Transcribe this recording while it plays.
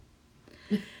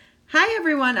Hi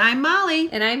everyone, I'm Molly.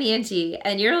 And I'm Angie,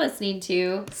 and you're listening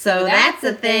to So That's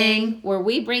a Thing, where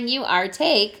we bring you our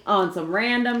take on some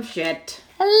random shit.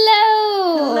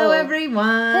 Hello! Hello everyone.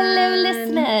 Hello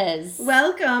listeners.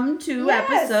 Welcome to Yes.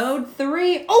 episode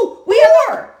 3. Oh, we have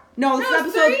more! No, this is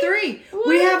episode 3.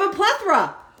 We have a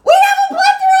plethora. We have a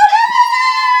plethora of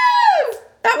episodes!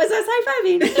 That was us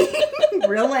high-fiving.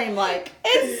 Real lame-like.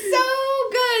 It's so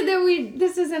good that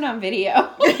this isn't on video.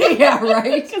 Yeah,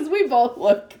 right? Because we both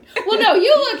look... Well, no,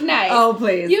 you look nice. Oh,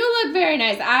 please. You look very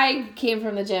nice. I came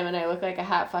from the gym and I look like a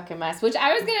hot fucking mess, which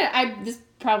I was gonna... This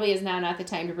probably is now not the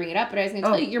time to bring it up, but I was gonna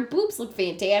tell you, your boobs look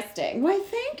fantastic. Why,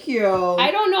 thank you.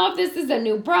 I don't know if this is a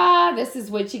new bra, this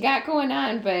is what you got going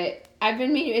on, but I've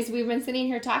been meaning, as we've been sitting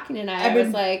here talking tonight, I was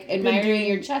like admiring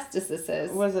your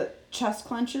chestises. Was it chest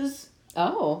clenches?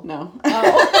 Oh. No.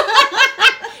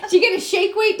 Oh. Did you get a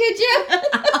shake weight, did you? I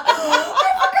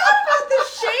forgot about the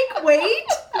shake weight.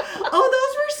 Oh,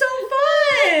 those were so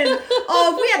fun.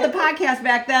 Oh, if we had the podcast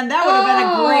back then, that would have been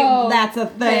a great That's a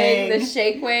Thing. The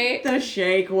shake weight. The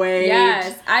shake weight.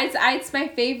 Yes. It's my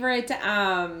favorite,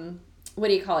 what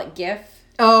do you call it, GIF?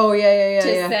 Oh, yeah.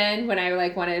 To send when I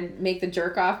want to make the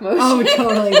jerk off motion. Oh,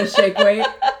 totally. The shake weight.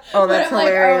 Oh, that's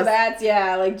hilarious.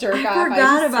 Jerk off. I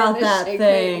forgot about that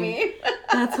thing.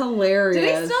 That's hilarious. Do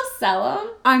they still sell them?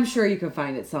 I'm sure you can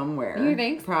find it somewhere. You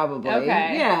think? Probably.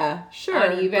 Okay. Yeah, sure.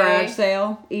 On eBay? Garage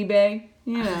sale, eBay,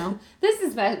 you know. This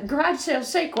is my garage sale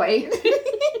shake weight. Did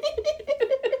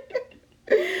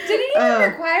it even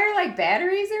require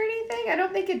batteries or anything? I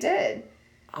don't think it did.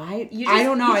 I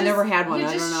don't know. I never had one.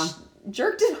 I don't know.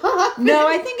 Jerked it off. No,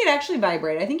 I think it actually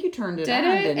vibrated. I think you turned it on.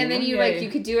 Did it? And then you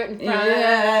you could do it in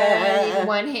front,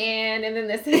 one hand, and then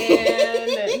this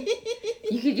hand. And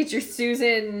you could get your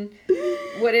Susan.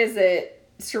 What is it?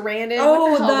 Sarandon.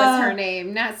 Oh, what the hell was her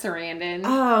name? Not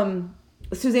Sarandon.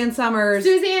 Suzanne Summers.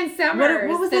 Suzanne Summers.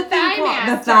 What was the that thing called?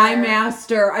 Master. The Thigh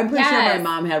Master. I'm pretty sure my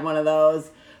mom had one of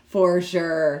those for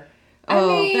sure.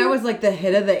 That was the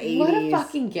hit of the 80s. What a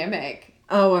fucking gimmick.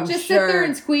 Oh, I'm Just sure. sit there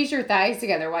and squeeze your thighs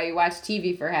together while you watch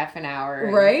TV for half an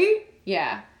hour. Right?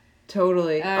 Yeah.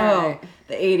 Totally. Right.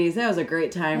 The 80s. That was a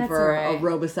great time That's for right.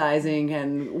 aerobicizing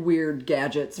and weird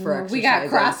gadgets for exercise. We got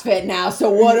CrossFit now, so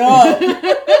what up?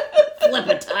 Flip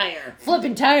a tire.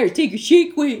 Flipping tires. Take a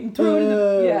shake weight and throw it in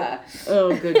the... Yeah.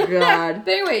 Oh, good God.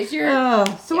 But anyways,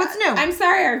 so what's new? I'm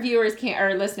sorry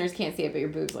our listeners can't see it, but your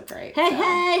boobs look great.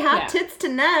 Hey, hot tits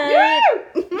tonight.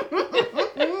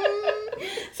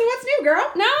 So what's new,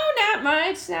 girl? No, not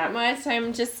much.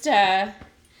 I'm just, I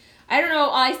don't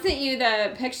know. I sent you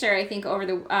the picture, I think, over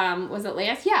the, was it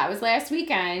last? Yeah, it was last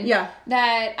weekend. Yeah.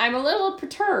 That I'm a little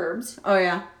perturbed. Oh,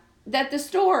 yeah. That the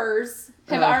stores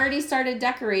have already started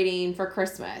decorating for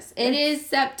Christmas. It is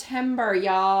September,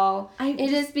 y'all.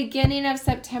 It is beginning of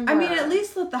September. I mean, at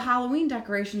least let the Halloween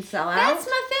decorations sell out. That's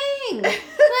my thing.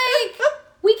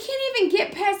 We can't even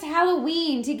get past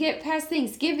Halloween to get past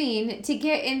Thanksgiving to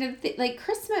get into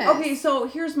Christmas. Okay, so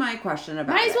here's my question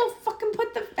about Might as well fucking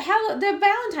put the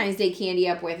Valentine's Day candy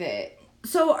up with it.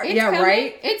 So, It's coming.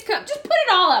 right? It's just put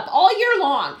it all up all year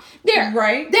long. There.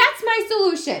 Right? That's my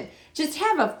solution. Just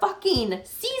have a fucking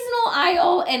seasonal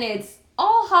aisle and it's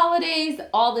all holidays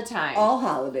all the time. All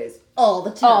holidays. All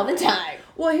the time. All the time.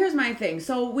 Well, here's my thing.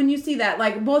 So when you see that,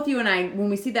 both you and I, when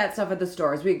we see that stuff at the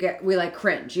stores, we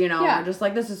cringe, you know? Yeah. We're just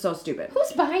this is so stupid.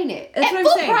 Who's buying it? That's At what I'm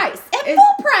full saying. price. At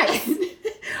full price.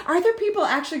 Are there people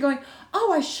actually going,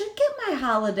 oh, I should get my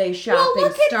holiday shopping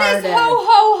look started? at this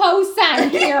ho sign,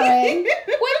 Karen.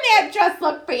 Wouldn't that just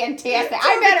look fantastic?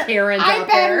 I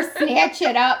better snatch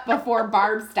it up before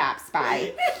Barb stops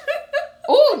by.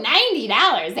 Ooh,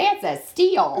 $90. That's a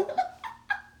steal.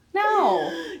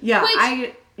 No.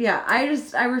 Yeah,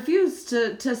 I refuse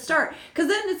to start, because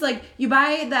then it's you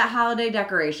buy that holiday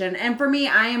decoration, and for me,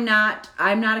 I'm not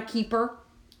a keeper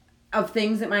of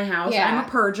things at my house. Yeah. I'm a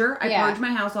purger. I purge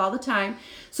my house all the time.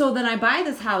 So then I buy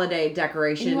this holiday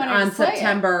decoration on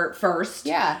September 1st.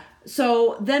 Yeah.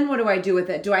 So then what do I do with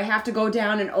it? Do I have to go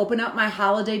down and open up my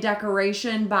holiday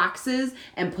decoration boxes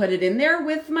and put it in there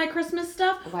with my Christmas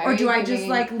stuff? Or do I just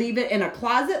leave it in a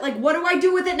closet? What do I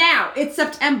do with it now? It's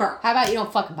September. How about you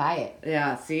don't fucking buy it?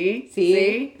 Yeah, see?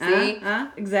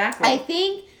 Exactly. I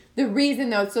think the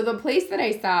reason though, so the place that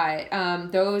I saw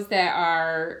it, those that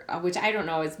are, which I don't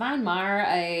know, is Von Mar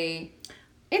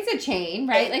It's a chain,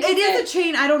 right? Like it is a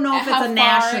chain. I don't know if it's a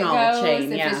national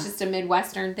chain. If it's just a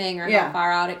Midwestern thing or how far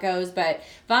out it goes. But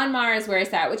Von Maur is where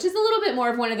it's at, which is a little bit more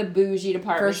of one of the bougie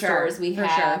department stores we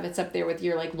have. It's up there with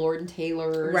your like Lord and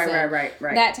Taylor's. Right.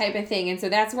 That type of thing. And so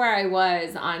that's where I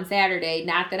was on Saturday.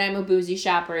 Not that I'm a bougie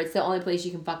shopper. It's the only place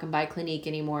you can fucking buy Clinique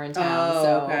anymore in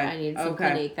town. I needed some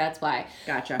Clinique. That's why.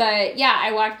 Gotcha. But yeah,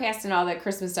 I walked past and all the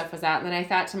Christmas stuff was out. And then I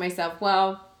thought to myself,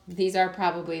 well, these are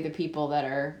probably the people that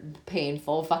are paying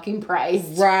full fucking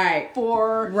price.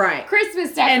 For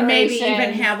Christmas decorations. And maybe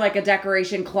even have like a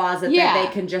decoration closet that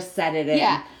they can just set it in.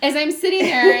 Yeah. As I'm sitting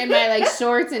there in my like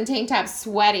shorts and tank top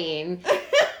sweating,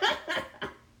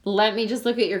 let me just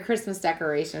look at your Christmas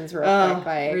decorations real quick.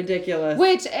 Like, ridiculous.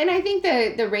 Which, and I think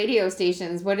the radio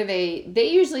stations, what do they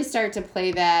usually start to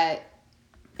play that,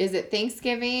 is it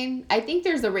Thanksgiving? I think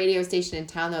there's a radio station in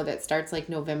town though that starts like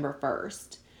November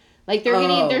 1st. Like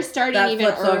they're starting even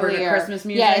earlier. Over to Christmas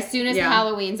music. Yeah, as soon as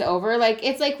Halloween's over, like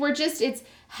it's like it's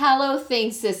Hallow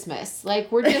Thanksmas.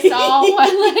 Like we're just all one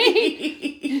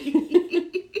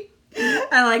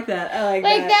I like that. Like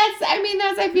that's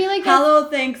I feel like Hallow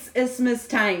Thanksmas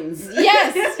times.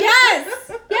 Yes,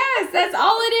 that's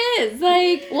all it is.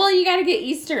 Like, well, you got to get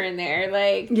Easter in there.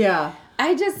 Like,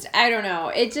 I don't know.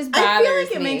 It just bothers me. I feel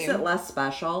like it makes it less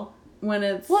special. When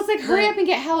it's like hurry up and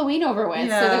get Halloween over with so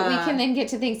that we can then get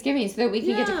to Thanksgiving so that we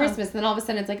can get to Christmas. And then all of a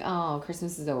sudden it's like, oh,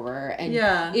 Christmas is over and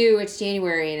ew, it's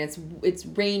January and it's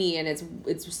rainy and it's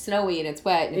snowy and it's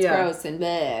wet and it's gross and bleh.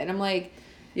 And I'm like,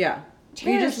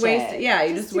 you just wasted. Yeah,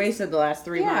 you just wasted the last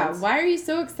 3 months. Why are you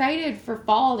so excited for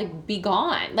fall to be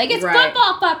gone? Like it's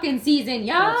football fucking season,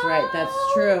 y'all. That's right.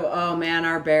 That's true. Oh man,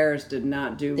 our Bears did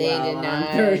not do well on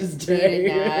Thursday. They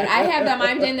did not. I have them.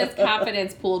 I'm in this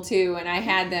confidence pool too, and I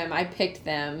had them. I picked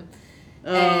them.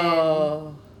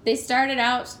 And they started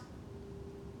out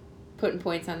putting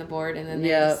points on the board, and then they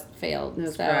just failed. It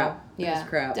was crap. Yeah. It was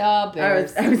crap. Duh,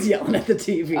 Bears. I was yelling at the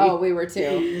TV. Oh, we were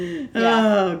too.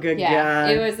 Oh, good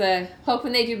God. It was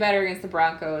hoping they do better against the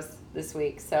Broncos this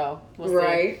week, so we'll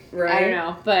see. Right. I don't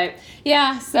know. But,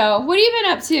 yeah, so what have you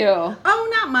been up to? Oh,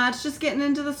 not much. Just getting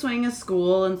into the swing of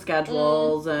school and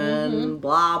schedules and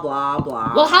blah, blah,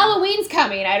 blah. Well, Halloween's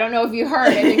coming. I don't know if you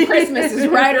heard it, and Christmas is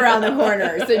right around the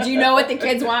corner. So do you know what the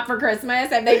kids want for Christmas?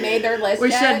 Have they made their list yet?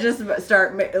 We should just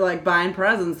start, like, buying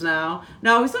presents now.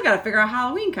 No, we still got to figure out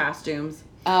Halloween costumes.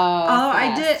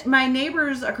 I did. My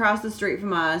neighbors across the street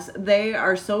from us, they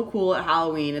are so cool at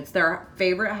Halloween. It's their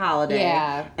favorite holiday.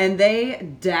 Yeah. And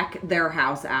they deck their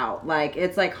house out. Like,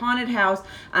 it's like haunted house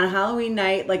on a Halloween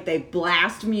night. Like, they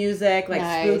blast music,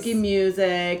 like spooky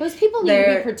music. Those people need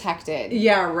to be protected.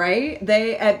 Yeah, right?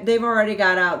 They've already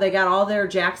got out. They got all their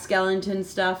Jack Skellington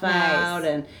stuff out.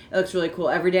 And it looks really cool.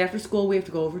 Every day after school, we have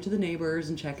to go over to the neighbors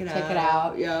and check it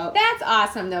out. Yeah. That's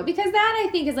awesome, though. Because that,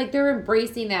 I think, is like they're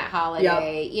embracing that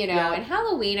holiday. You know, and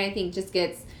Halloween I think just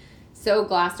gets so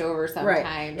glossed over sometimes.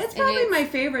 Right. It's probably my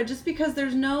favorite just because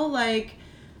there's no like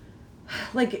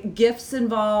gifts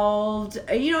involved.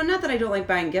 You know, not that I don't like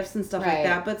buying gifts and stuff like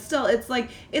that, but still it's like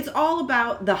it's all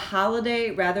about the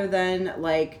holiday rather than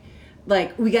like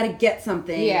we got to get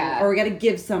something or we got to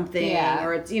give something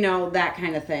or it's, you know, that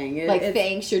kind of thing.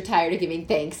 Thanks, you're tired of giving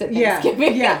thanks at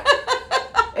Thanksgiving. Yeah.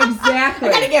 Exactly.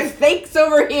 I gotta give thanks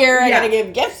over here. I gotta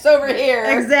give gifts over here.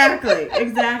 Exactly.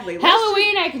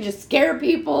 Halloween, I can just scare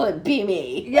people and be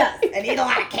me. Yes, and eat a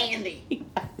lot of candy.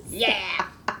 Yeah.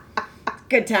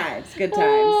 Good times.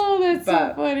 Oh, that's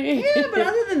so funny. Yeah, but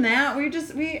other than that,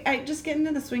 I just get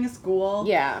into the swing of school.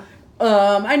 Yeah.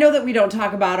 I know that we don't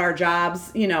talk about our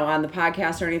jobs, you know, on the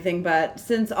podcast or anything, but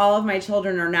since all of my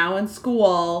children are now in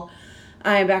school,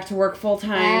 I am back to work full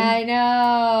time. I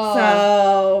know.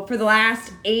 So for the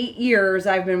last 8 years,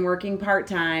 I've been working part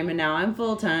time, and now I'm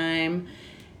full time.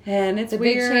 And it's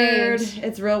weird. Big change.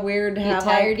 It's real weird to have.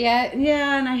 You tired yet?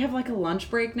 Yeah, and I have like a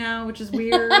lunch break now, which is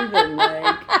weird. And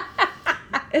like,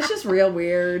 it's just real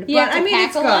weird. You have to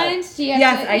pack a lunch?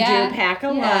 Yes, I do pack a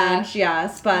lunch.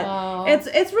 Yes, but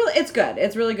it's good.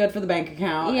 It's really good for the bank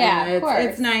account. Yeah, and of course.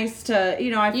 It's nice to, you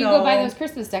know, I feel. You go buy those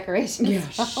Christmas decorations. Yeah,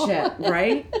 shit,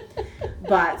 right?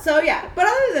 But so yeah, but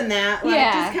other than that,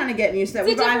 like just kind of getting used to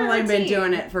that. I've only been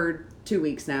doing it for 2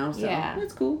 weeks now, so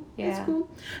it's cool. Yeah. It's cool.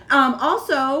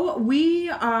 Also, we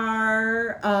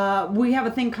have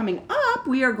a thing coming up.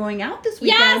 We are going out this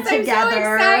weekend together.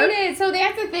 I'm so excited. So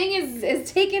that's the thing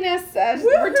is taking us.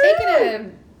 We're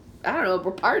taking I don't know,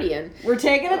 we're partying. We're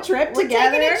taking a trip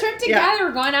together. Yeah.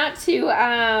 We're going out to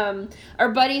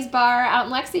our buddy's bar out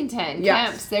in Lexington,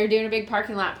 Kemp's. They're doing a big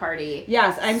parking lot party.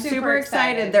 Yes, I'm super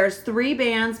excited. There's 3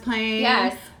 bands playing.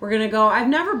 Yes. We're going to go. I've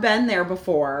never been there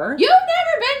before. You've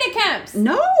never been to Kemp's?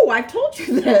 No, I've told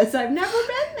you this. I've never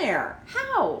been there.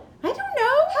 How? I don't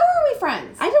know. How are we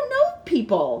friends? I don't know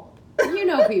people. You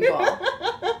know people.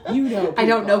 You know people. I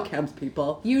don't know Kemp's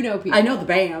people. You know people. I know the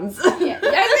bands. Yeah. I was going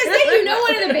to say, you know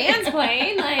one of the bands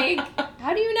playing. Like,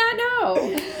 how do you not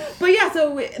know? But yeah,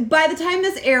 so by the time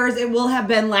this airs, it will have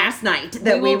been last night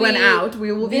that we went out.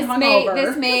 We will be hungover.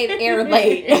 This may air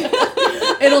late.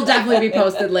 It'll definitely be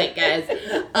posted late, guys.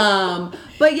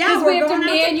 But yeah, we have to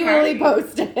manually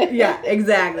post it. Yeah,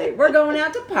 exactly. We're going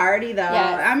out to party though.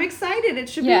 Yes. I'm excited. It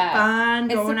should be fun.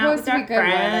 It's going out with our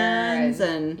friends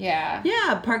and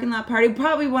parking lot party.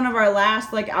 Probably one of our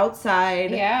last like outside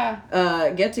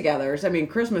get-togethers. I mean,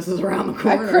 Christmas is around the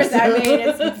corner. I mean,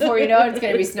 it's before you know it, it's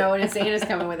gonna be snowing and Santa's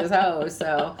coming with his hose.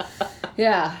 So,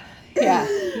 yeah. Yeah,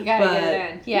 you gotta get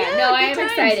it in. Yeah, no, I am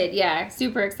excited. Yeah,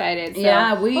 super excited. So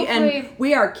yeah,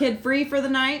 we are kid free for the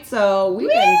night, so we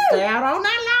can stay out all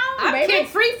night long. I'm kid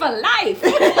free for life.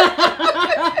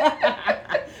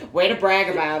 Way to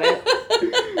brag about it.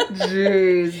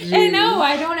 Jeez. I know.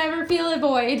 I don't ever feel a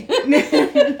void.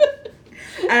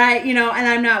 And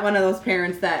I'm not one of those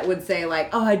parents that would say like,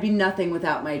 oh, I'd be nothing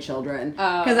without my children.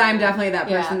 Because I'm definitely that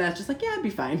person that's just like, yeah, I'd be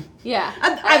fine. Yeah.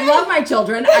 I love my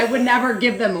children. I would never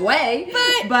give them away.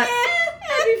 But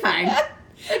I'd be fine.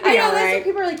 I know, that's what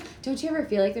people are like, don't you ever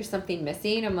feel like there's something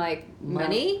missing? I'm like,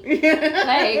 money?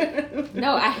 Like,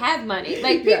 no, I have money.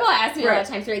 Like, people ask me a lot of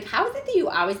times, they're like, how is it that you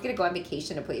always get to go on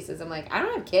vacation to places? I'm like, I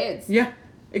don't have kids. Yeah.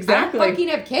 Exactly. I don't fucking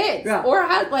have kids. Yeah. Or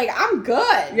I'm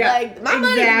good. Yeah. Like, my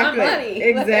money's my money.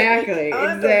 Exactly. Like, I don't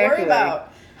have to worry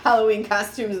about Halloween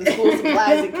costumes and school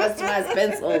supplies and customized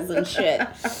pencils and shit.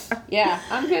 Yeah,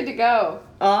 I'm good to go.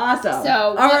 Awesome. So,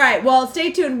 all right. Well,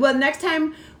 stay tuned. Well, next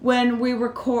time when we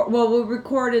record, we'll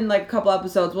record in like a couple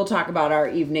episodes. We'll talk about our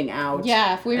evening out.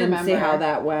 Yeah, if we remember. And see how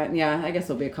that went. Yeah, I guess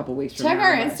it'll be a couple weeks from now. Check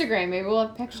our Instagram. Maybe we'll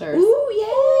have pictures. Ooh,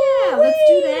 yeah. Let's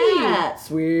do that.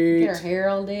 Sweet. Get her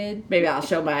heralded. Maybe I'll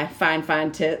show my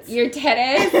fine tits. Your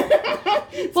titties?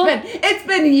 It's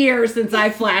been years since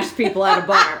I flashed people at a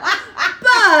bar.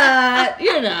 But,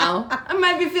 I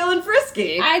might be feeling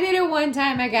frisky. I did it one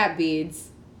time. I got beads.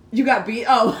 You got beat?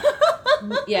 Oh.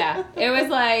 Yeah. It was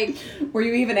like... Were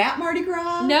you even at Mardi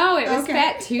Gras? No, it was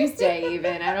Fat Tuesday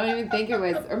even. I don't even think it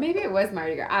was... Or maybe it was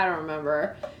Mardi Gras. I don't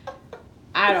remember.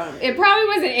 It probably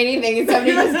wasn't anything and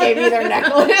somebody just gave me their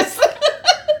necklace.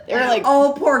 They were like...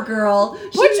 Oh, poor girl.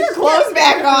 Put your clothes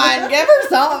back on. Give her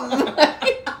something. Look what I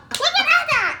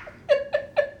got.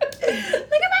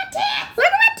 Look at my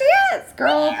tits.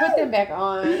 Girl, put them back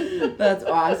on. That's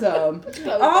awesome.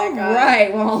 All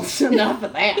right. Well, enough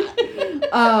of that.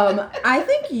 I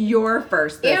think you're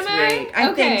first this week.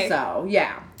 I think so.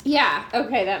 Yeah. Yeah.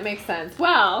 Okay, that makes sense.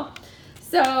 Well,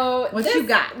 so what you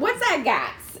got? What's I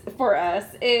got for us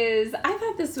is I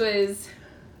thought this was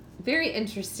very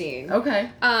interesting. Okay.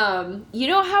 You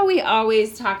know how we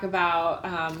always talk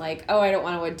about like, oh, I don't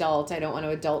want to adult. I don't want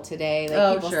to adult today.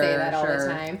 Like people say that all the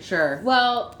time. Sure.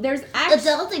 Well, there's actually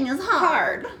adulting is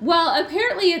hard. Well,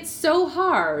 apparently it's so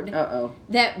hard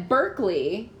that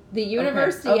Berkeley, the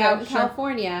university out in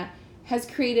California, has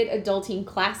created adulting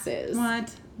classes.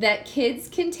 What? That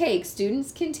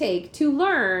students can take to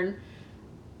learn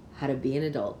how to be an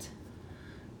adult.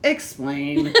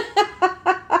 Explain.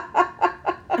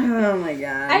 Oh my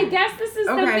god. I guess this is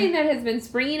something that has been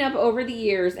springing up over the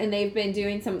years, and they've been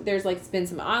doing there's been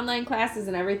some online classes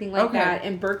and everything like that,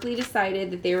 and Berkeley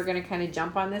decided that they were going to kind of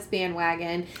jump on this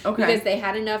bandwagon because they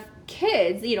had enough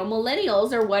kids,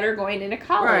 millennials are what are going into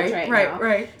college now.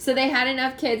 Right. So they had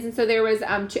enough kids, and so there was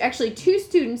actually 2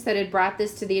 students that had brought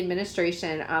this to the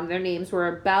administration. Their names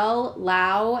were Belle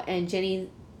Lau and Jenny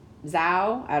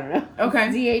Zhao. I don't know. Okay.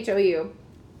 Zhou.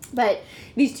 But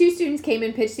these 2 students came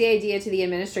and pitched the idea to the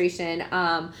administration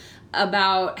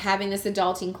about having this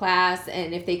adulting class,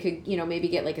 and if they could, maybe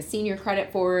get like a senior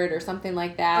credit for it or something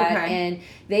like that. Okay. And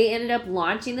they ended up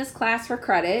launching this class for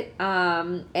credit.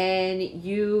 And they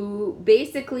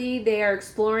are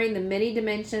exploring the many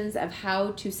dimensions of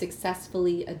how to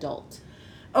successfully adult.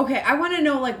 Okay, I want to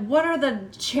know, what are the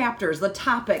chapters, the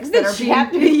topics that are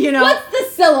being, What's the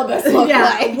syllabus look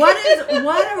like?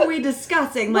 What are we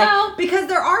discussing? Because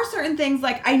there are certain things,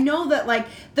 I know that,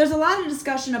 there's a lot of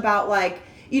discussion about,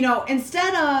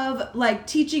 instead of,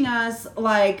 teaching us,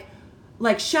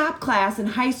 shop class in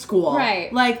high school.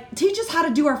 Right. Teach us how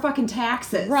to do our fucking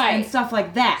taxes. Right. And stuff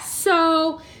like that.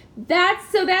 So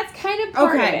That's kind of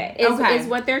part of it, is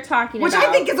what they're talking about. Which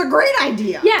I think is a great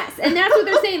idea. Yes, and that's what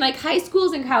they're saying. Like, high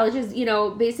schools and colleges,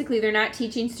 basically they're not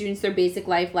teaching students their basic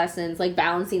life lessons, like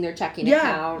balancing their checking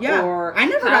account. Yeah, or I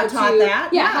never got taught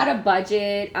that. Yeah, how to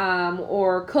budget,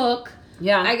 or cook.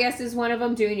 Yeah. I guess is one of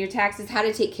them. Doing your taxes, how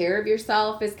to take care of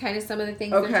yourself is kind of some of the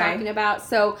things they're talking about.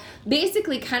 So,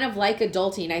 basically, kind of like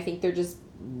adulting, I think they're just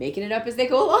making it up as they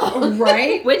go along.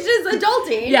 Right. Which is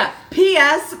adulting. Yeah.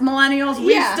 P.S. Millennials,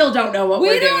 we still don't know what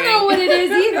we're doing. We don't know what it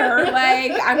is either.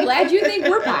 Like, I'm glad you think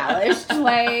we're polished.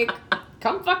 Like,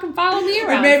 come fucking follow me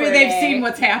around. Or maybe they've seen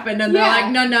what's happened and they're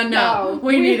like, no.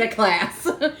 We need a class.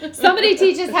 Somebody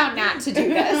teach us how not to do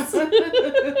this.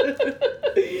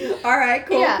 All right,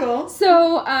 cool.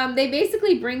 So they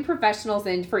basically bring professionals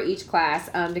in for each class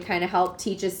to kind of help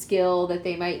teach a skill that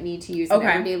they might need to use in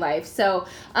everyday life. So,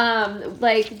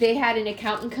 like, they had an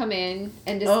accountant come in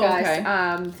and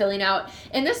discuss filling out,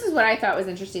 and this is what I thought was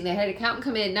interesting. They had an accountant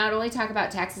come in, not only talk about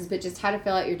taxes, but just how to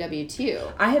fill out your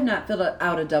W-2. I have not filled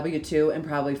out a W-2 in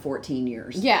probably 14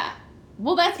 years. Yeah.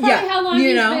 Well, that's probably how long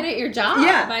you've been at your job.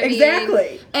 Yeah,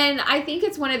 exactly. And I think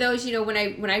it's one of those,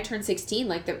 when I turned 16,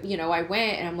 like, I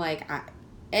went and I'm like,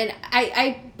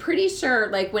 I'm pretty sure,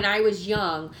 like, when I was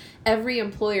young, every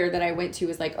employer that I went to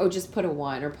was like, oh, just put a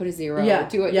 1 or put a 0. Yeah.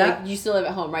 Do it. Like, you still live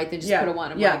at home, right? Then just put a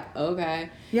 1. I'm like, okay.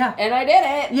 Yeah. And I did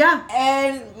it. Yeah.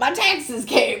 And my taxes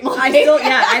came.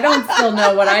 I don't still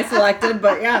know what I selected,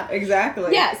 but yeah,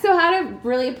 exactly. Yeah. So how to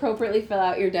really appropriately fill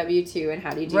out your W-2 and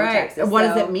how do you do your taxes. What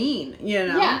does it mean?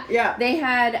 Yeah. They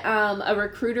had a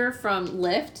recruiter from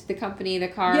Lyft, the company, the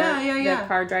car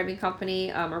driving company,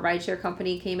 a rideshare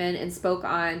company, came in and spoke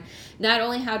on not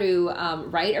only how to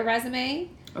write a resume.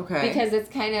 Okay. Because it's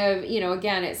kind of,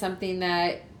 again, it's something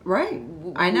that... Right.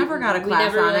 I never got a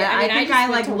class on it. I think I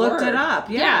looked it up.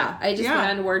 Yeah. I just went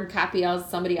on Word, copy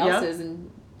somebody else's and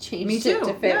changed it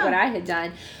to fit what I had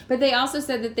done. But they also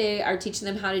said that they are teaching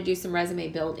them how to do some resume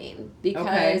building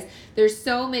because there's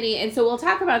so many, and so we'll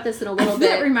talk about this in a little bit.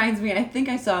 That reminds me, I think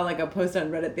I saw like a post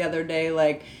on Reddit the other day,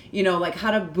 like, like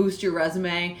how to boost your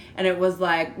resume, and it was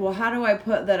like, well, how do I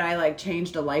put that I like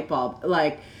changed a light bulb?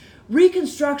 Like,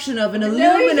 reconstruction of an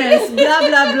illuminous blah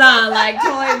blah blah, like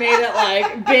totally made it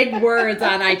like big words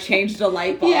on I changed a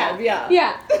light bulb. Yeah.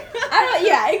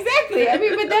 Exactly. I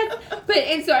mean,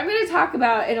 and so I'm going to talk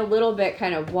about in a little bit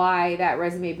kind of why that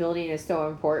resume building is so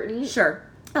important. Sure.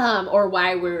 Or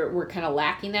why we're kind of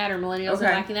lacking that, or millennials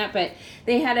are lacking that. But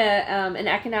they had an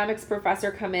economics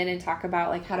professor come in and talk about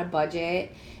like how to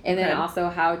budget, and then also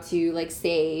how to like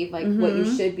save, like what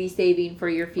you should be saving for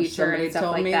your future and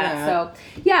stuff like that.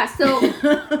 So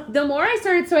the more I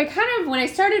started, so I kind of, when I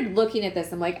started looking at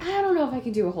this, I'm like, I don't know if I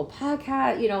can do a whole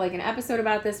podcast, like an episode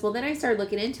about this. Well, then I started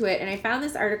looking into it, and I found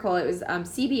this article. It was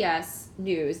CBS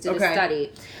News did a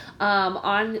study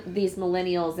on these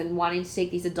millennials and wanting to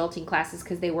take these adulting classes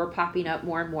because they were popping up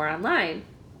more and more online.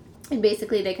 And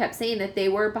basically they kept saying that they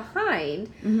were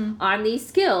behind on these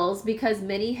skills because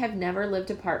many have never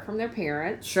lived apart from their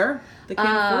parents. Sure. They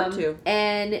can't afford to.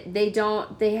 And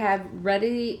they have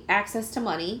ready access to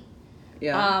money.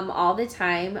 Yeah. All the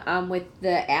time with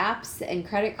the apps and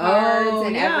credit cards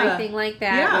and everything like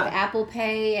that, with Apple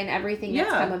Pay and everything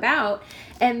that's come about.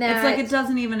 And that, it's like it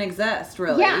doesn't even exist,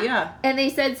 really. Yeah. And they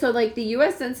said, so like the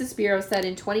U.S. Census Bureau said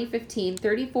in 2015,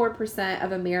 34%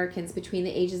 of Americans between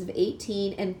the ages of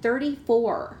 18 and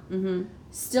 34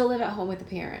 still live at home with a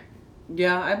parent.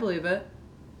 Yeah, I believe it.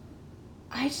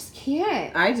 I just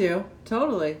can't. I do.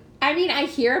 Totally. I mean, I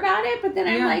hear about it, but then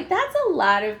I'm like, that's a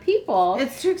lot of people.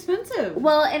 It's too expensive.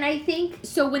 Well, and I think,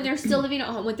 so when they're still living at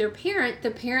home with their parent,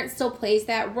 the parent still plays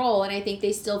that role, and I think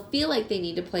they still feel like they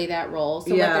need to play that role.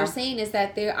 So what they're saying is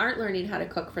that they aren't learning how to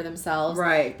cook for themselves.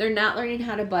 Right. They're not learning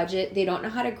how to budget. They don't know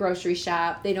how to grocery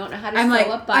shop. They don't know how to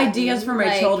sew up buttons. Ideas for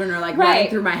my children are like running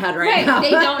through my head right now.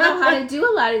 They don't know how to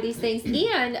do a lot of these things.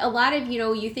 And a lot of,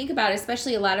 you think about it,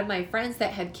 especially a lot of my friends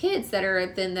that have kids that are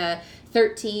within the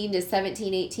 13 to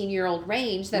 17, 18-year-old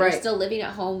range that are still living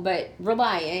at home but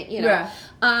reliant,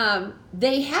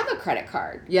 they have a credit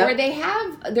card. Or they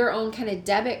have their own kind of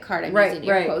debit card. I'm using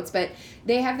air quotes, but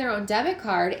they have their own debit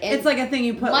card. And it's like a thing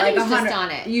you put like $100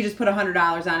 on it. You just put $100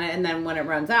 on it, and then when it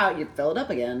runs out, you fill it up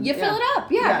again. You fill it up,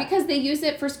 because they use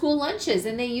it for school lunches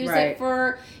and they use it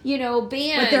for band.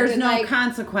 But there's no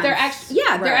consequence. Their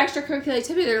extracurricular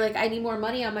activity. They're like, I need more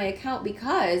money on my account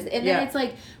because, and then it's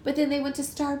like, but then they went to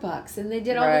Starbucks and they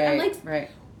did all this. I'm like,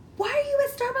 why are you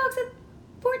at Starbucks at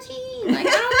 14? Like, I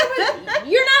don't know.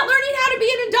 You're not learning how to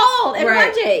be an adult and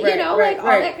budget, all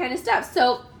that kind of stuff.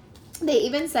 So they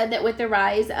even said that with the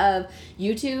rise of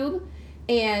YouTube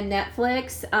and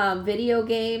Netflix, video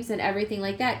games and everything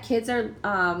like that, kids are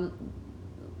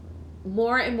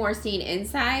more and more seen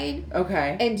inside.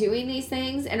 Okay. And doing these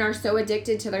things and are so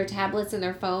addicted to their tablets and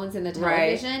their phones and the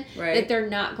television that they're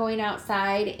not going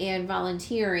outside and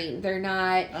volunteering. They're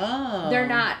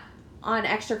not on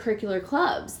extracurricular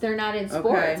clubs. They're not in sports.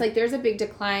 Okay. Like there's a big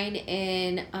decline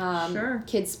in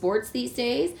kids' sports these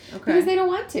days because they don't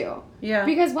want to. Yeah.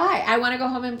 Because why? I want to go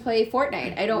home and play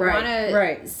Fortnite. I don't want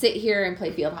to sit here and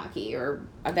play field hockey or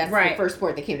that's the first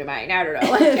sport that came to mind. I don't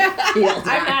know. Like,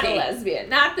 I'm not a lesbian.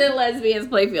 Not that lesbians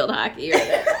play field hockey or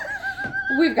that.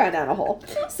 We've gone down a hole.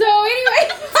 So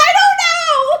anyway, I don't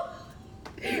know.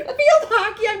 Field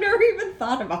hockey, I've never even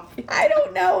thought about field hockey. I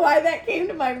don't know why that came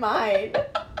to my mind.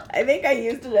 I think I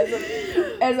used it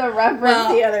as a reference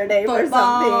the other day for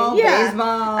something. Yeah.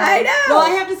 Baseball. I know. Well, I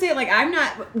have to say, like, I'm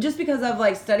not, just because of,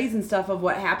 like, studies and stuff of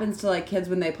what happens to, like, kids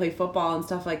when they play football and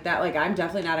stuff like that, like, I'm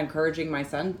definitely not encouraging my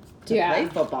son to play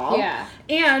football. Yeah.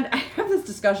 And I have this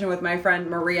discussion with my friend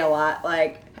Marie a lot,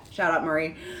 like, shout out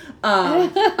Marie,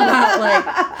 about, like,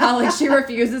 how, like, she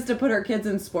refuses to put her kids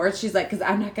in sports. She's like, because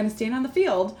I'm not going to stand on the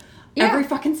field every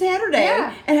fucking Saturday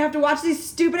and have to watch these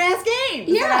stupid ass games.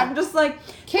 Yeah. And I'm just like,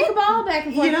 kick a ball back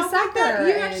and forth. You know, like that,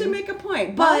 you actually make a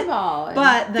point. Volleyball.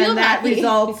 But then that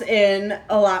results in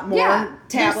a lot more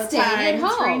tablet time,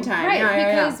 screen time.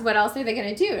 Right, because what else are they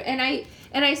going to do? And I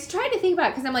tried to think about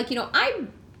it because I'm like, you know,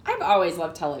 I've always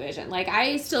loved television. Like,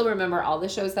 I still remember all the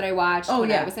shows that I watched when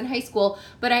I was in high school,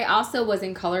 but I also was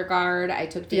in color guard. I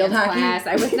took dance class.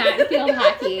 I was not in field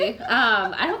hockey.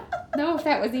 I don't know if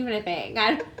that was even a thing.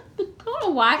 I don't know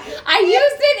why. I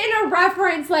used it in a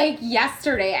reference, like,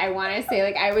 yesterday, I want to say.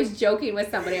 Like, I was joking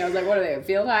with somebody. I was like, what are they,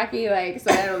 field hockey? Like,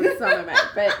 so I don't know what I meant,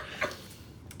 but...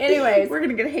 Anyways. We're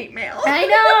going to get hate mail. I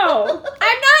know.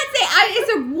 I'm not saying...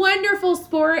 it's a wonderful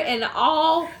sport and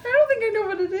all... I don't think I know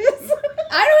what it is.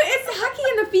 It's hockey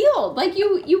in the field. Like,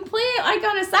 you play it, like,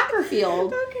 on a soccer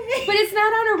field. Okay. But it's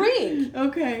not on a rink.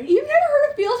 Okay. You've never heard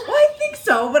of field hockey? Well, I think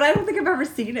so, but I don't think I've ever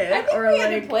seen it. I think we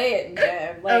had to play it in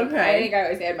gym. Like, I think I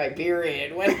always had my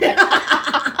period when we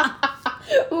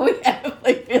had to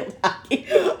play field hockey.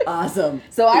 Awesome.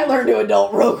 So I learned to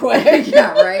adult real quick.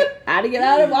 Yeah, right. How to get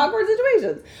out of awkward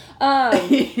situations.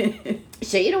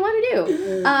 Shit you don't want to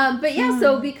do. But yeah,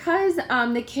 so because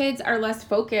the kids are less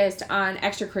focused on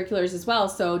extracurriculars as well,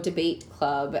 so debate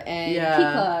club and P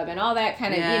club and all that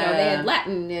kind of, you know, they had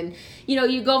Latin and, you know,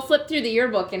 you go flip through the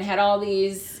yearbook and had all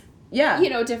these, you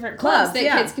know, different clubs that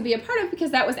kids could be a part of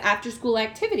because that was after school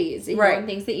activities, you know, and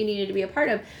things that you needed to be a part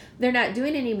of. They're not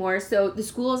doing anymore, so the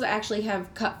schools actually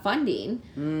have cut funding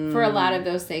for a lot of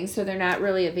those things, so they're not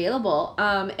really available.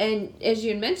 And as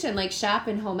you mentioned, like SHOP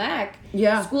and home ec,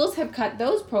 schools have cut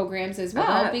those programs as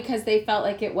well because they felt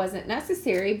like it wasn't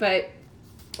necessary, but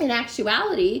in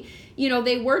actuality, you know,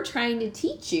 they were trying to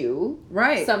teach you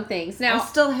some things. Now, I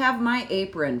still have my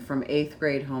apron from 8th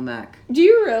grade home ec. Do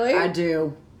you really? I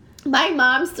do. My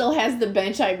mom still has the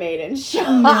bench I made in SHOP.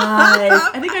 Nice.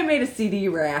 I think I made a CD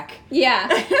rack. Yeah.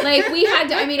 Like, we had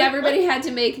to, I mean, everybody had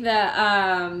to make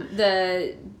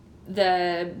the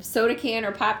soda can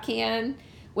or pop can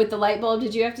with the light bulb.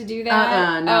 Did you have to do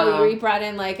that? No. Oh, you brought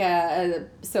in, like, a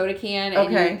soda can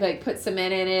and you, like, put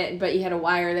cement in it, but you had a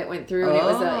wire that went through and it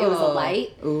was a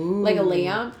light. Ooh. Like a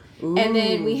lamp. Ooh. And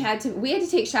then we had to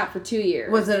take SHOP for 2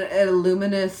 years. Was it an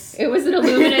Illuminous? It was an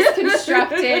Illuminous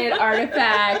constructed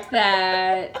artifact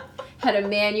that had a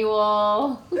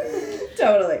manual.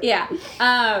 Totally. Yeah.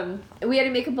 We had to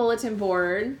make a bulletin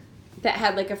board that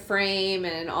had like a frame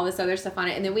and all this other stuff on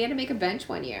it. And then we had to make a bench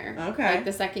one year. Okay. Like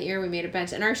the second year we made a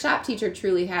bench. And our SHOP teacher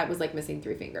truly was like missing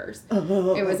 3 fingers.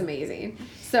 It was amazing.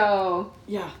 So.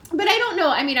 Yeah. But I don't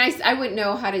know. I mean, I wouldn't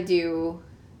know how to do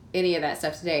any of that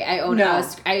stuff today. I own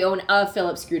a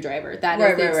Phillips screwdriver. That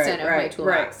is the extent of my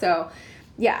toolbox. Right. So,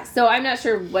 yeah. So I'm not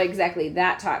sure what exactly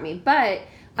that taught me, but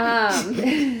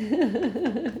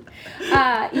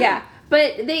yeah.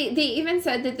 But they even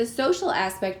said that the social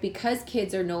aspect, because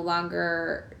kids are no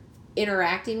longer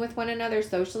interacting with one another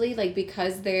socially, like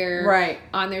because they're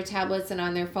on their tablets and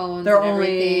on their phones, they're and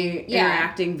everything. only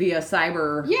interacting via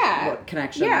cyber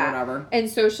connection or whatever, and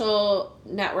social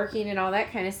networking and all that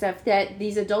kind of stuff. That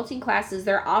these adulting classes,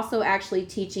 they're also actually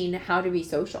teaching how to be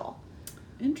social.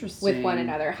 Interesting. With one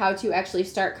another, how to actually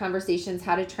start conversations,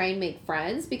 how to try and make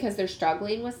friends, because they're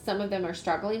struggling with, some of them are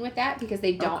struggling with that because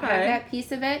they don't have that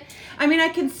piece of it. I mean, I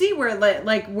can see where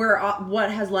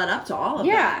what has led up to all of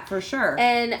that, for sure.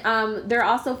 And they're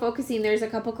also focusing, there's a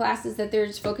couple classes that they're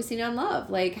just focusing on love.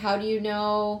 Like, how do you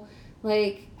know,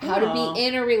 like, how to be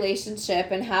in a relationship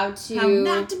and how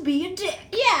not to be a dick.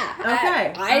 Yeah.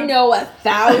 Okay. I know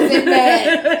 1,000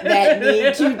 men that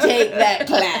need to take that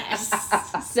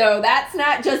class. So that's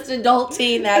not just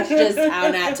adulting, that's just how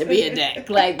not to be a dick.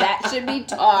 Like, that should be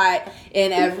taught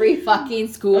in every fucking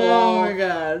school. Oh my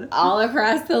God. All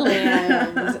across the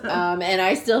land. And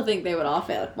I still think they would all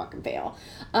fucking fail.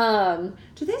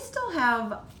 Do they still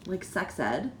have, like, sex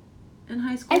ed in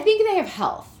high school? I think they have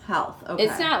health. Health, okay.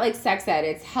 It's not like sex ed,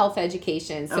 it's health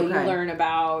education. So you learn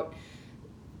about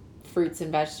fruits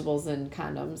and vegetables and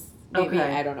condoms. Maybe,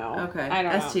 I don't know. Okay. I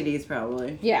don't know. STDs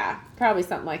probably. Yeah, probably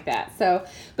something like that. So,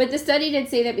 but the study did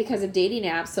say that because of dating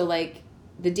apps, so like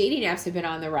the dating apps have been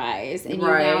on the rise, and you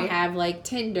now have like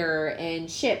Tinder and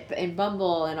Ship and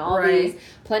Bumble and all these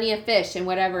Plenty of Fish and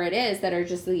whatever it is that are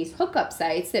just these hookup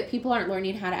sites that people aren't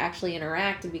learning how to actually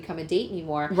interact and become a date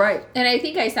anymore. Right. And I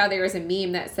think I saw there was a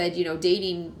meme that said, you know,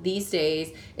 dating these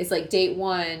days is like date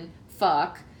 1,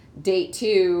 fuck, date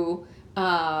 2,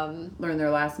 learn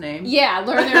their last name. Yeah,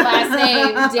 learn their last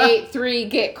name. Date 3,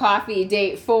 get coffee.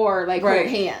 Date 4, like hold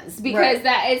hands, because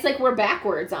that it's like we're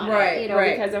backwards on it, you know,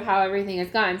 because of how everything has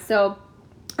gone. So,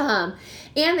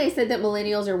 and they said that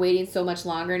millennials are waiting so much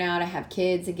longer now to have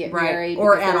kids and get married,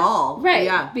 or at all,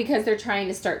 because they're trying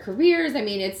to start careers. I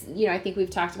mean, it's, you know, I think we've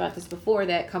talked about this before,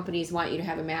 that companies want you to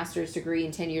have a master's degree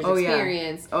and 10 years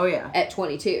experience. At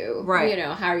 22, right? You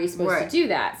know, how are you supposed to do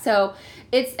that? So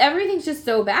it's everything's just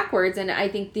so backwards, and I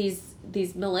think these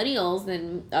millennials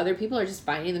and other people are just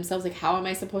finding themselves like, how am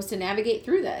I supposed to navigate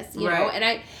through this? You know,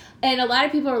 and a lot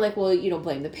of people are like, well, you don't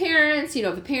blame the parents. You know,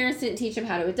 if the parents didn't teach them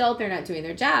how to adult, they're not doing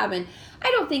their job. And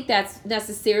I don't think that's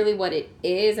necessarily what it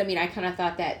is. I mean, I kind of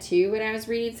thought that too when I was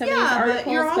reading some of these articles.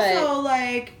 But you're also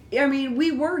like, I mean, we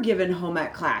were given home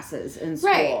ec classes in school.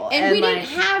 Right. And we didn't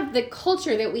have the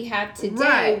culture that we have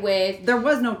today with... There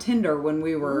was no Tinder when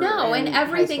we were and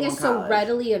everything is so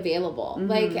readily available. Mm-hmm.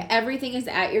 Like, everything is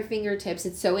at your fingertips.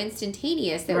 It's so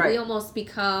instantaneous that we almost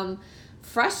become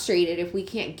frustrated if we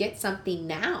can't get something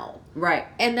now. Right.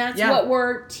 And that's what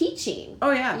we're teaching.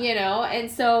 Oh, yeah. You know? And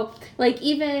so, like,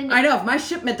 even... I know. If my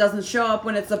shipment doesn't show up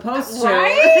when it's supposed to,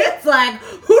 it's like,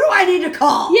 who do I need to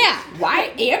call? Yeah.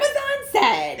 Why? Amazon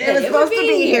said it was supposed to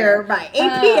be here by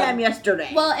 8 p.m.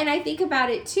 yesterday. Well, and I think about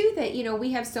it, too, that, you know,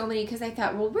 we have so many... Because I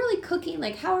thought, well, really cooking,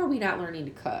 like, how are we not learning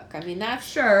to cook? I mean,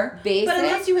 that's basic. But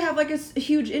unless you have, like, a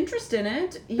huge interest in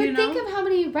it, you know? Think of how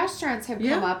many restaurants have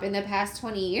come up in the past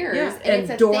 20 years. Yeah. And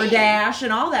it's DoorDash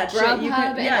and all that Grubhub shit. You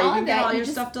can get all your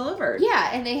stuff delivered.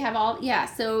 Yeah, and they have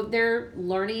so they're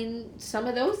learning some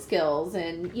of those skills,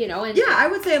 and you know, and I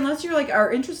would say unless you're like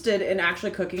are interested in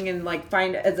actually cooking and like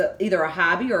find as either a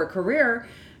hobby or a career,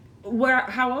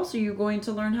 how else are you going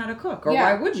to learn how to cook, or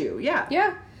why would you?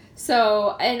 Yeah.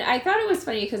 So, and I thought it was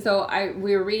funny because I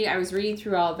was reading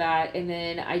through all that, and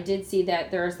then I did see that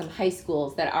there are some high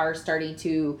schools that are starting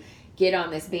to get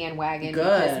on this bandwagon.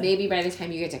 Because maybe by the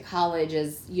time you get to college,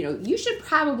 you should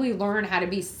probably learn how to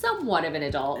be somewhat of an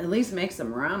adult. At least make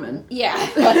some ramen. Yeah.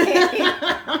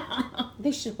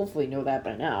 They should hopefully know that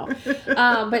by now.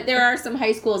 But there are some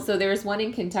high schools. So there's one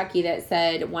in Kentucky that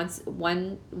said once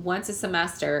a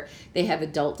semester they have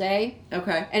adult day.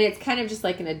 Okay. And it's kind of just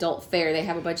like an adult fair. They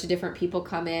have a bunch of different people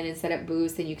come in and set up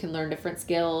booths, and you can learn different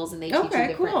skills, and they teach you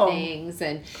different things,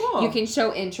 and you can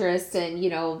show interest and,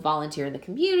 you know, volunteer in the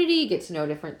community, get to know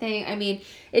different things. I mean,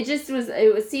 it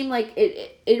seemed like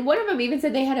it one of them even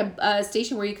said they had a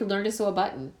station where you could learn to sew a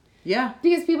button. Yeah.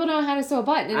 Because people don't know how to sew a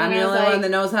button. And I'm the only one that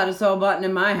knows how to sew a button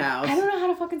in my house. I don't know how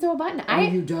to fucking sew a button.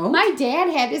 You don't? My dad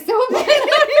had to sew a button for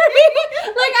me.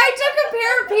 Like, I took a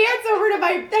pair of pants over to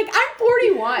I'm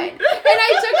 41. And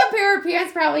I took a pair of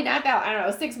pants probably not that, I don't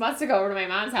know, 6 months ago over to my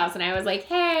mom's house. And I was like,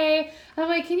 hey, I'm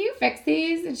like, can you fix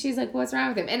these? And she's like, what's wrong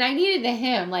with them? And I needed the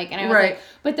hem. Like, and I was like,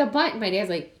 but the button, my dad's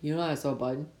like, you know how to sew a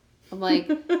button? I'm like,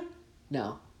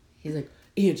 no. He's like,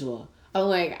 Angela. I'm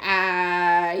like,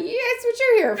 yeah, that's what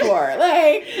you're here for.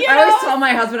 Like, you know? I always tell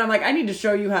my husband, I'm like, I need to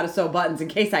show you how to sew buttons in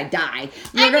case I die.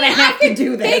 You're going to have to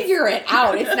do this. Figure it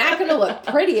out. It's not going to look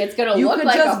pretty. It's going to look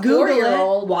like a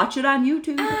 4-year-old. Watch it on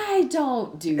YouTube. I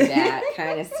don't do that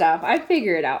kind of stuff. I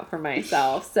figure it out for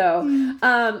myself. So, so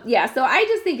I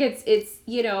just think it's,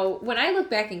 you know, when I look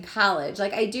back in college,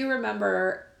 like I do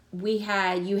remember you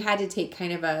had to take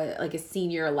kind of a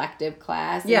senior elective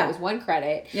class. And it was 1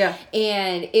 credit. Yeah.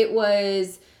 And it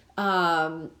was,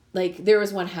 there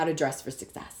was one, how to dress for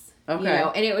success. Okay. You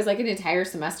know, and it was like an entire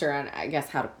semester on, I guess,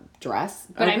 how to dress.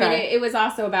 But I mean, it was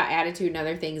also about attitude and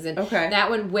other things. And that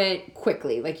one went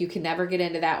quickly. Like, you could never get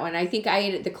into that one. I think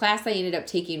the class I ended up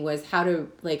taking was how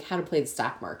to play the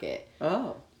stock market.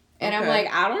 Oh. And I'm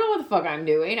like, I don't know what the fuck I'm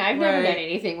doing. I've never done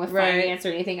anything with finance or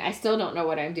anything. I still don't know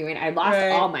what I'm doing. I lost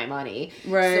all my money.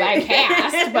 Right. So I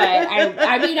passed, but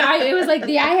it was like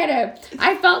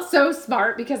I felt so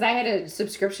smart because I had a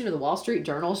subscription to the Wall Street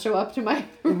Journal show up to my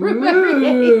room every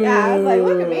day. Yeah, I was like,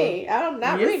 look at me. I'm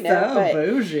not reading it. But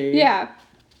bougie. Yeah.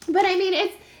 But I mean, I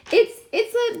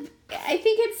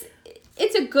think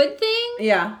it's a good thing.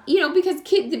 Yeah. Because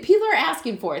the people are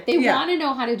asking for it. They want to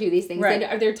know how to do these things.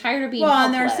 Right. They're tired of being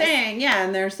helpless.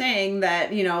 And they're saying that,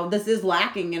 this is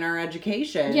lacking in our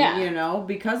education,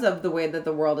 because of the way that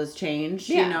the world has changed,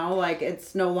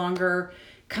 it's no longer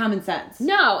common sense.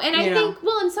 No, and I think,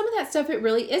 and some of that stuff, it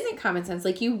really isn't common sense.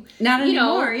 Like not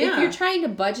anymore, if you're trying to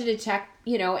budget a check,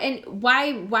 and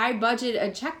why budget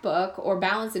a checkbook or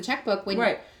balance a checkbook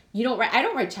when you don't write. I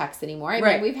don't write checks anymore. I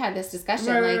mean, we've had this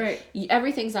discussion.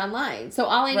 Everything's online. So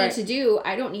all I need to do,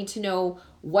 I don't need to know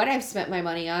what I've spent my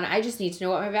money on. I just need to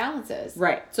know what my balance is.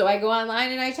 Right. So I go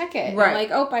online and I check it. Right. I'm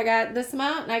like, I got this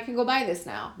amount and I can go buy this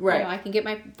now. Right. I can get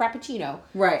my Frappuccino.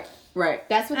 Right. Right.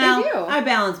 That's what they do. I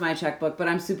balance my checkbook, but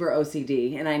I'm super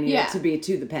OCD and I need it to be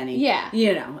to the penny. Yeah.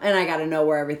 And I got to know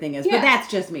where everything is. Yeah. But that's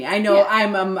just me. I know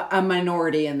I'm a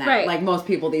minority in that. Right. Like most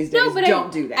people these days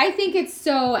don't do that. I think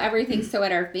everything's so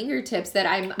at our fingertips that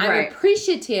I'm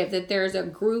appreciative that there's a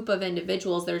group of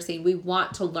individuals that are saying we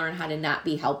want to learn how to not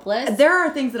be helpless. There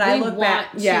are things that I look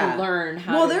back. to learn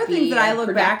how to be a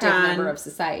productive member of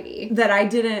society. That I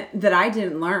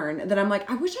didn't learn. That I'm like,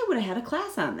 I wish I would have had a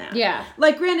class on that. Yeah.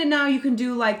 Like granted now you can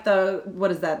do like the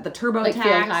TurboTax. Like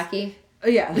field hockey. Oh,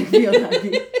 yeah, like field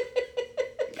hockey.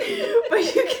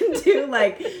 But you can do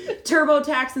like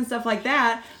TurboTax and stuff like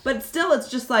that. But still, it's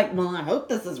just like, well, I hope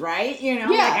this is right. Like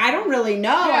I don't really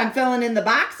know. Yeah. I'm filling in the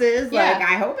boxes. Yeah. Like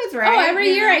I hope it's right. Oh,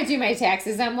 every year I do my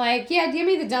taxes. I'm like, give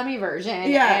me the dummy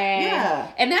version.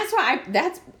 Yeah, and that's why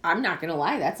I'm not gonna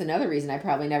lie. That's another reason I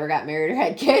probably never got married or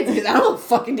had kids because I don't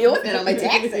fucking deal with it on my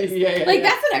taxes.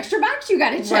 That's an extra box you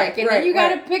got to check, and then you got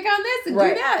to pick on this and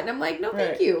do that. And I'm like, no,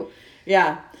 thank you.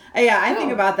 Yeah. Yeah, I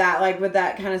think about that, like, with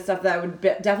that kind of stuff, that would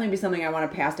definitely be something I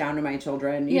want to pass down to my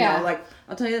children. You know, like,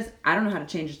 I'll tell you this, I don't know how to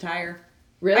change a tire.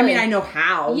 Really? I mean, I know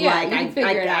how. Yeah, like, I can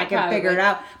figure it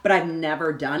out, but I've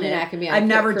never done it. I've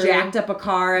never jacked up a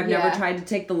car. I've never tried to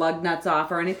take the lug nuts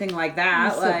off or anything like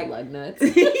that. Like lug nuts.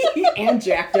 And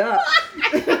jacked up.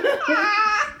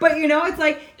 But, it's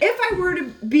like, if I were to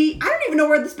be, I don't even know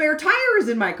where the spare tire is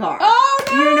in my car. Oh,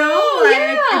 no.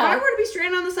 If I were to be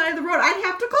stranded on the side of the road, I'd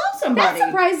have to call somebody. That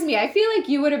surprised me. I feel like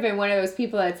you would have been one of those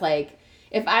people that's like,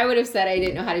 if I would have said I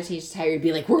didn't know how to change the tire, you'd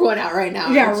be like, we're going out right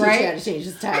now. Yeah, right. Teach you how to change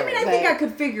this tire. I mean, I think I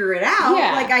could figure it out.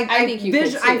 Yeah, like, I think you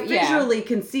could too. I visually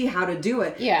can see how to do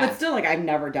it. Yeah. But still, like, I've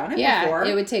never done it before.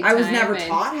 It would take time. I was never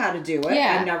taught how to do it.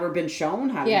 Yeah. I've never been shown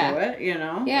how to do it,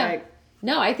 Yeah. Like,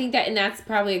 no, I think and that's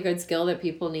probably a good skill that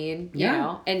people need, you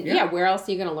know. And where else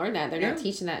are you going to learn that? They're not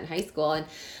teaching that in high school. And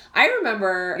I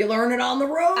remember... You learn it on the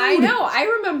road. I know. I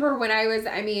remember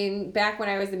when back when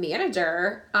I was a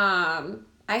manager,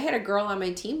 I had a girl on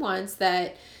my team once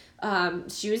that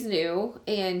she was new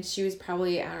and she was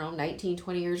probably, 19,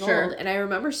 20 years old. And I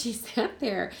remember she sat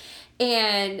there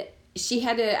and she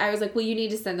had to, I was like, well, you need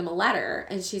to send them a letter.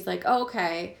 And she's like, oh,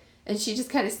 okay. And she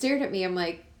just kind of stared at me. I'm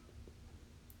like,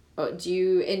 oh,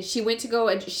 and she went to go,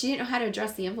 and she didn't know how to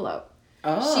address the envelope.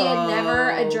 Oh. She had never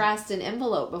addressed an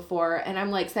envelope before. And I'm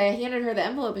like, so I handed her the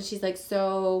envelope and she's like,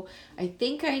 so I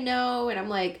think I know. And I'm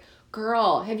like,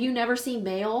 girl, have you never seen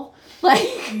mail? Like,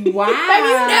 wow. Have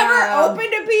you never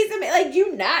opened a piece of mail? Like, do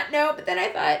you not know? But then I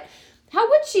thought, how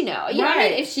would she know? You know what I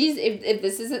mean? If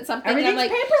this isn't something that I'm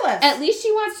like, paperless. At least she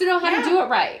wants to know how to do it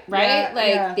right?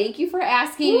 Yeah, thank you for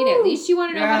asking. Woo. At least you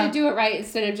want to know how to do it right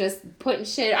instead of just putting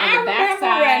shit on the backside.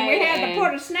 I remember when we had to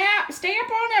put a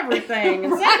stamp on everything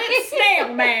and send it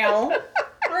snail mail.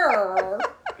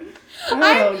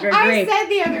 I said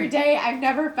the other day, I've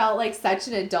never felt like such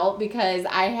an adult because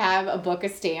I have a book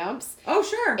of stamps. Oh,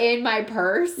 sure. In my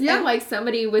purse. Yeah. And like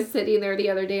somebody was sitting there the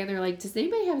other day and they're like, does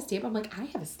anybody have a stamp? I'm like, I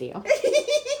have a stamp.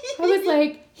 I was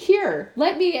like, here,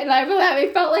 let me, and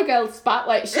I felt like a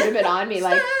spotlight should have been on me.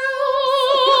 Like,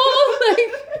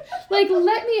 like,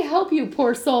 let me help you,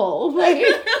 poor soul. Like,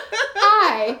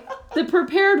 I, the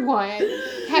prepared one,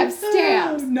 have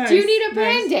stamps. Nice, do you need a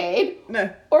Band-Aid?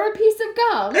 No. Or a piece of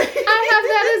gum? I have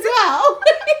that as well.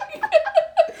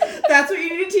 That's what you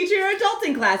need to teach in your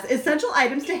adulting class. Essential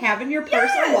items to have in your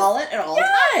purse or wallet at all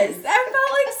times. I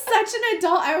felt like such an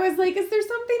adult. I was like, is there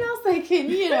something else I can,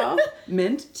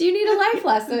 Mint? Do you need a life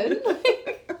lesson?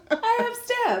 I have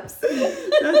stamps.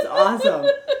 That's awesome.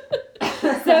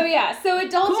 So So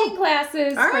adulting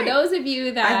classes for those of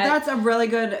you that that's a really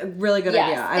good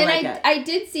idea. I like it. I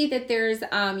did see that there's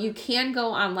you can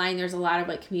go online. There's a lot of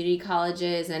like community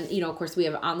colleges, and of course we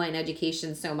have online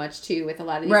education so much too with a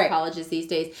lot of these colleges these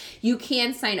days. You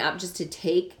can sign up just to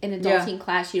take an adulting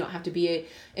class. You don't have to be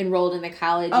enrolled in the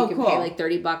college. You can pay like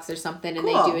 $30 or something, and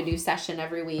they do a new session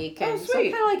every week. And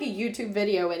sweet. So kind of like a YouTube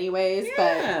video, anyways. Yeah,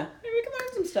 but maybe we can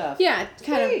learn some stuff. Yeah,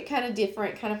 kind of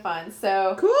different, kind of fun.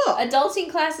 So cool. Adulting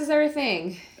classes are a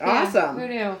thing. Awesome. Yeah, who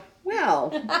knew?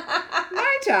 Well,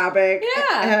 my topic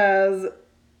has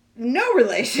no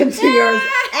relation to yours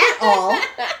at all.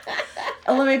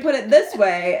 Let me put it this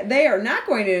way: they are not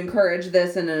going to encourage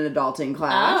this in an adulting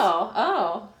class.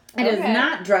 Oh. It is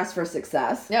not Dress for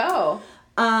Success. No.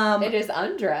 It is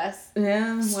Undress.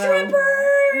 Yeah. Well, strippers.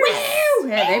 Woo!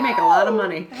 Yeah, they make a lot of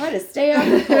money. How to stay on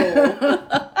the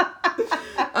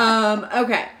pole.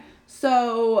 Okay.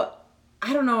 So,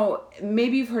 I don't know.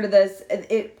 Maybe you've heard of this.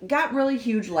 It got really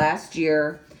huge last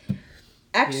year.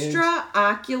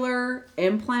 Extraocular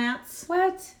implants.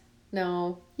 What?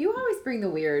 No. You always bring the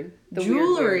weird. The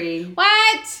jewelry. Weird.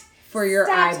 What? For your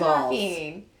Stop eyeballs.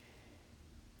 Talking.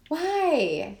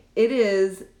 Why? It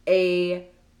is a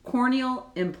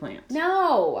corneal implant.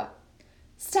 No.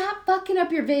 Stop fucking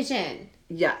up your vision.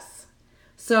 Yes.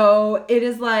 So it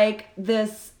is like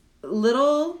this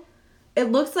little,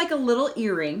 it looks like a little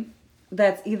earring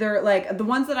that's either like the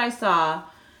ones that I saw.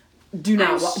 Do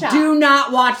not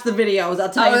watch the videos. I'll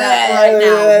tell you that right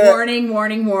now.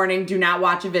 Warning. Do not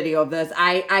watch a video of this.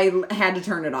 I had to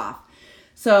turn it off.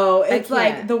 So it's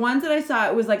like the ones that I saw,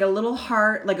 it was like a little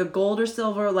heart, like a gold or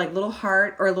silver, like little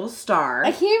heart or a little star.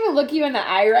 I can't even look you in the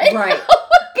eye right now.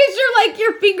 Because you're like,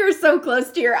 your finger's so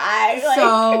close to your eye. Like.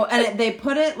 So, and they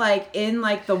put it like in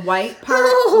like the white part,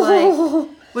 like,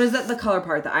 what is that, the color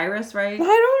part? The iris, right? I don't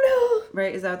know.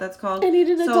 Right? Is that what that's called? I need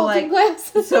an adulting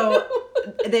glass. So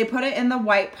they put it in the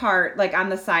white part, like on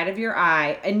the side of your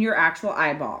eye, in your actual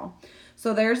eyeball.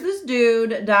 So there's this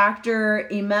dude, Dr.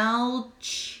 Emil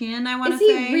Chin, I want to say.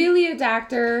 Is he really a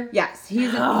doctor? Yes,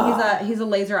 he's a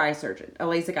laser eye surgeon, a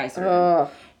LASIK eye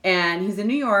surgeon, and he's in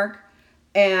New York,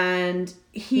 and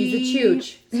he's a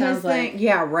chooch. Sounds like.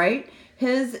 Yeah, right.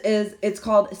 It's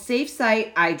called Safe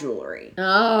Sight Eye Jewelry.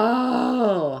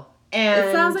 Oh. And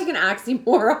it sounds like an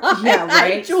oxymoron. Yeah,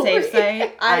 right. Safe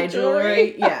Sight Eye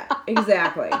Jewelry. Yeah,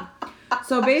 exactly.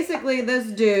 So basically, this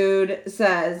dude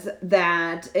says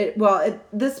that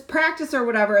this practice or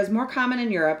whatever is more common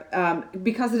in Europe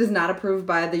because it is not approved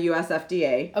by the U.S.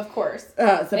 FDA. Of course.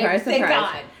 Surprise. Thank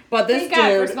God. But this Thank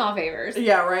God for small favors.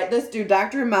 Yeah, right. This dude,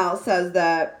 Dr. Emil, says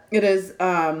that it is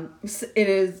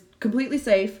completely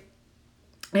safe.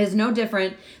 It is no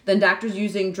different than doctors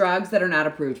using drugs that are not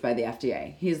approved by the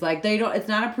FDA. He's like, it's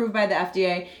not approved by the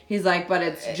FDA. He's like, but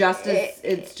it's just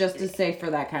as safe for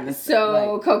that kind of stuff.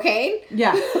 So, cocaine?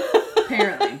 Yeah,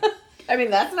 apparently. I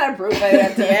mean, that's not approved by the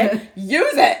FDA.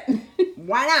 Use it.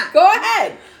 Why not? Go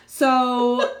ahead.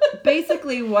 So,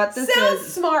 basically what this Sounds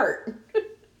is... smart.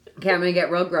 Okay, I'm going to get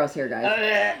real gross here,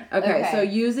 guys. Okay, so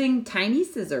using tiny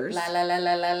scissors...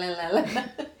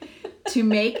 to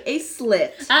make a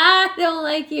slit. I don't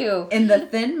like you. In the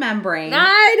thin membrane.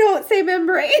 I don't say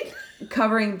membrane.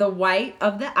 Covering the white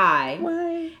of the eye.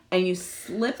 Why? And you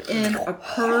slip in a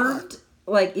curved,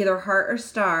 like either heart or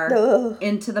star,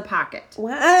 into the pocket.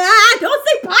 Why? Don't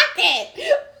say pocket.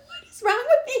 What is wrong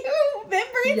with you?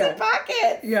 Membranes and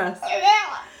pockets. Yes.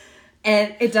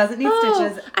 And it doesn't need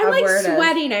stitches. I'm like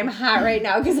sweating. I'm hot right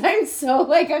now because I'm so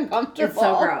like uncomfortable. It's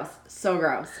so gross. So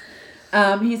gross.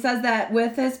 He says that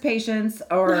with his patients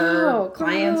or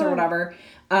clients or whatever,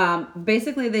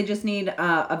 basically they just need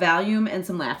a Valium and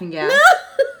some laughing gas.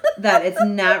 That it's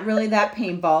not really that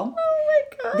painful. Oh my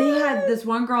God. They had this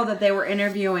one girl that they were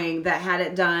interviewing that had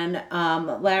it done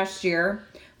last year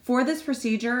for this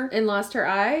procedure. And lost her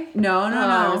eye? No.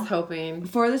 I was hoping.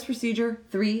 For this procedure,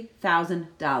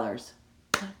 $3,000.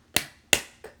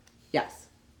 Yes.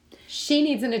 She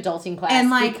needs an adulting class and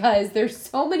because there's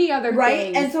so many other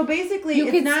things. And so basically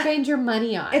you can spend your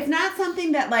money on. It's not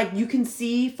something that like you can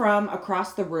see from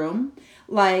across the room.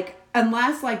 Like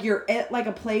unless like you're at like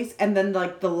a place and then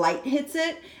like the light hits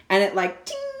it and it like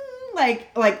ting, like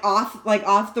off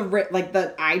the like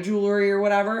the eye jewelry or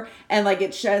whatever and like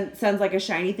it sends like a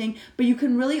shiny thing. But you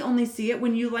can really only see it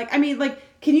when you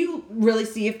can you really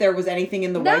see if there was anything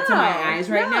in the whites of my eyes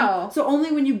right now? So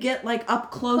only when you get like up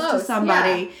close to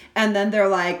somebody and then they're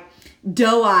like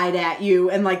doe-eyed at you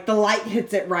and like the light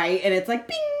hits it right and it's like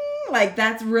bing, like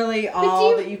that's really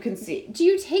all that you can see. Do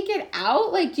you take it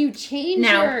out? Like do you change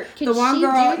can the one she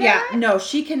girl do that? No,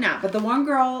 she cannot. But the one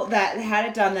girl that had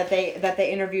it done that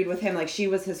they interviewed with him, like she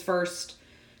was his first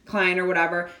client or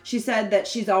whatever, she said that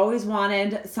she's always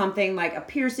wanted something like a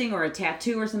piercing or a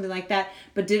tattoo or something like that,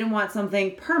 but didn't want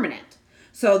something permanent.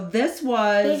 So this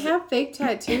was... They have fake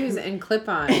tattoos and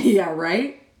clip-ons. Yeah,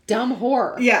 right? Dumb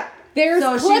whore. Yeah. There's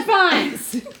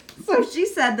clip-ons. So she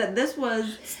said that this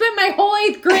was... Spent my whole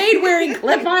 8th grade wearing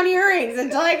clip-on earrings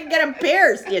until I could get them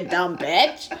pierced, you dumb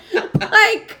bitch.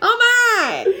 Like, come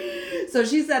on. So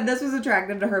she said this was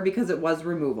attractive to her because it was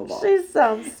removable. She's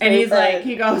so stupid. And he's like,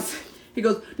 he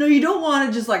goes, no, you don't want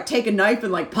to just like take a knife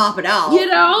and like pop it out. You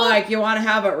know? Like you want to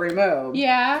have it removed.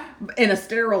 Yeah. In a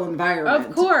sterile environment.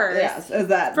 Of course. Yes.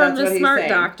 That's From what the smart he's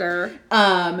saying. doctor.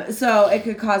 So it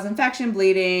could cause infection,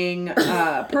 bleeding,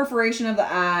 perforation of the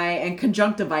eye, and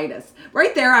conjunctivitis.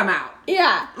 Right there, I'm out.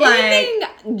 Yeah. Like, anything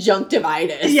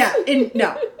conjunctivitis. Yeah.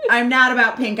 No, I'm not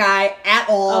about pink eye at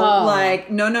all. Oh.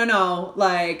 Like, no.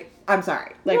 Like, I'm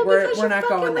sorry. Like, we're not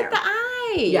going there. With the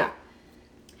eye. Yeah.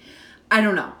 I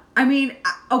don't know. I mean,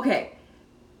 okay.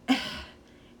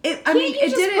 It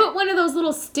didn't put one of those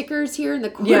little stickers here in the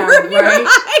corner. Yeah, of your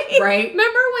eye? right.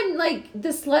 Remember when like the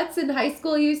sluts in high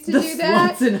school used to do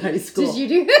that? The sluts in high school. Did you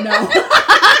do that? No.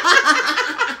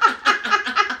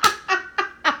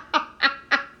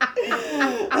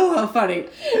 Oh, funny.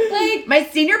 Like my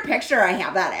senior picture, I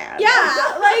have that ad.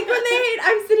 Yeah, like when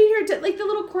I'm sitting here, like the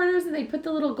little corners, and they put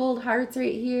the little gold hearts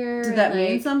right here. Did that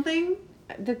mean something?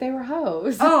 That they were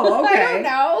hoes. Oh, okay. I don't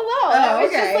know. No,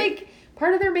 it's just like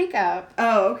part of their makeup.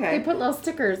 Oh, okay. They put little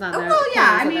stickers on their well,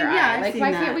 yeah. I mean, their yeah. eye. Like,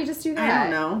 why can't we just do that? I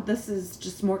don't know. This is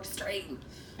just more extreme.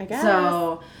 I guess.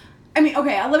 So, I mean,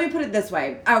 okay. Let me put it this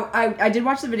way. I did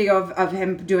watch the video of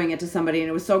him doing it to somebody, and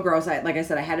it was so gross. Like I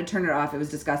said, I had to turn it off. It was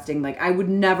disgusting. Like I would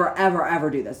never, ever, ever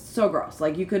do this. So gross.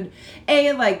 Like you could,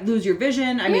 like lose your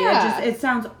vision. I mean, it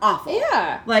sounds awful.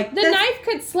 Yeah. Like the knife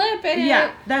could slip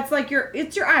and that's like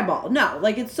it's your eyeball. No,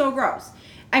 like it's so gross.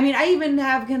 I mean, I even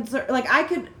have concern. Like I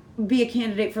could be a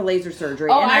candidate for laser surgery.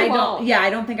 Oh, and I won't. don't. Yeah, I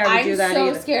don't think I would do that either.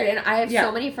 I'm so scared, and I have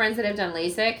so many friends that have done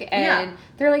LASIK, and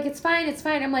they're like, "It's fine, it's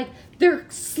fine." I'm like, they're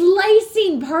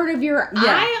slicing part of your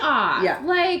eye off. Yeah.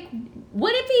 Like,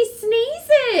 what if he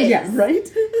sneezes? Yeah. Right.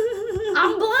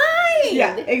 I'm blind.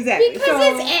 Yeah. Exactly. Because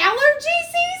it's allergy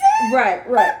season.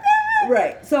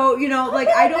 Right. So like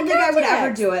I don't think I would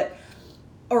ever do it,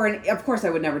 of course I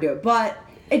would never do it, but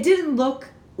it didn't look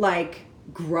like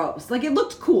gross. Like it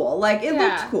looked cool. Like it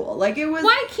looked cool. Like it was.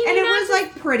 Why can't and you it was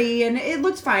like pretty and it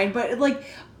looked fine, but like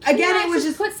again it was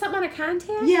just put something on a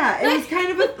contact. Yeah, it was kind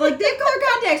of like they have color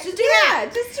contacts. Just do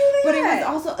that. Just do that.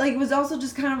 But it was also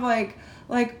just kind of like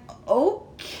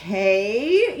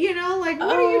okay, like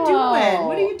what are you doing?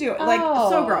 What are you doing? Like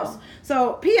so gross.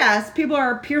 So P.S. people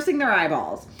are piercing their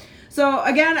eyeballs. So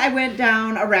again, I went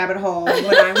down a rabbit hole when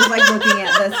I was like looking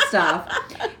at this stuff.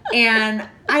 And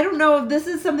I don't know if this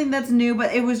is something that's new,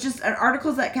 but it was just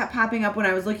articles that kept popping up when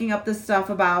I was looking up this stuff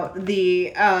about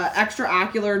the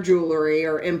extraocular jewelry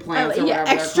or implants or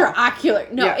whatever. Extraocular.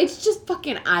 No, it's just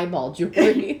fucking eyeball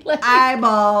jewelry. Like,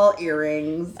 eyeball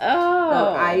earrings.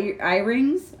 Oh. Eye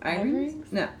rings? Eye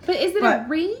rings? No. But is it a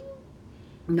ring?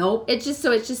 Nope. It just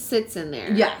sits in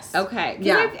there. Yes. Okay.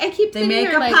 Yeah. I keep they make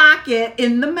a pocket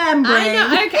in the membrane. I know.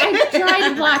 I tried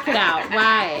to block it out.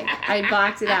 Why? I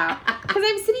blocked it out because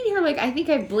I'm sitting here like I think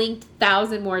I've blinked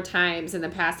 1,000 more times in the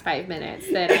past 5 minutes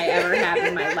than I ever have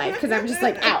in my life because I'm just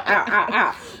like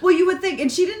ow. Well, you would think, and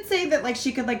she didn't say that like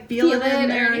she could like feel it in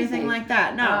there or anything like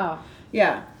that. No. Oh.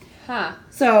 Yeah. Huh.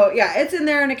 So yeah, it's in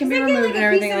there and it can be removed and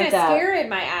everything like that. I get a piece of mascara in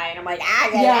my eye and I'm like,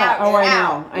 get it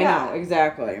out. I know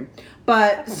exactly.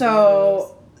 But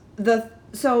so the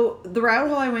rabbit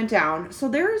hole I went down. So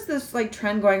there's this like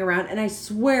trend going around, and I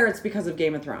swear it's because of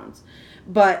Game of Thrones,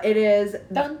 but it is.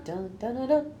 Dun, dun, dun, dun,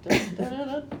 dun, dun,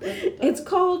 dun, dun, it's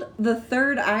called the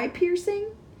third eye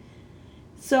piercing.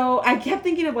 So I kept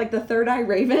thinking of like the third eye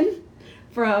raven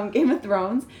from Game of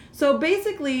Thrones. So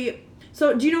basically.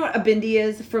 So do you know what a bindi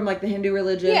is from like the Hindu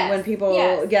religion? Yes, when people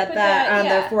get that on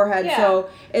their forehead. Yeah. So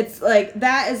it's like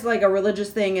that is like a religious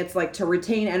thing. It's like to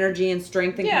retain energy and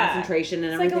strength and concentration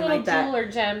and everything like that. It's like a little jewel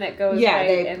or gem that goes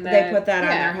they put that on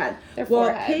their head. Their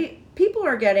forehead. People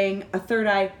are getting a third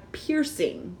eye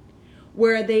piercing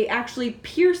where they actually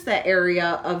pierce that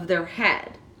area of their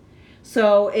head.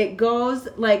 So it goes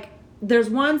like there's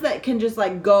ones that can just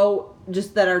like go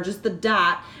that are just the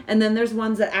dot, and then there's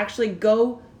ones that actually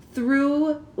go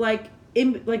through like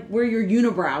where your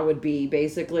unibrow would be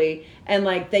basically, and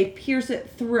like they pierce it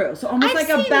through, so almost like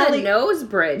a belly. The nose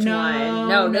bridge one.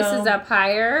 No, this is up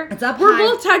higher. It's up We're high.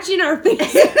 both touching our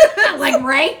face, like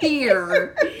right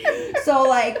here. So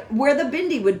like where the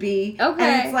bindi would be, and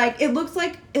it's like it looks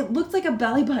like a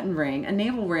belly button ring, a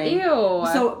navel ring. Ew.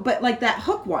 So but like that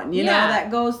hook one, you know, that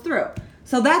goes through.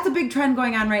 So that's a big trend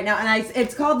going on right now, and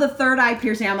it's called the third eye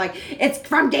piercing. I'm like, it's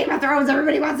from Game of Thrones.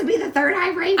 Everybody wants to be the third eye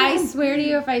raven. I swear to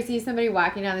you, if I see somebody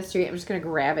walking down the street, I'm just gonna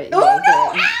grab it. Oh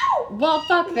no! Ow! Well,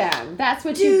 fuck them. That's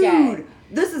what you get.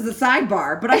 This is a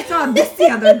sidebar, but I saw this the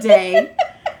other day.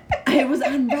 It was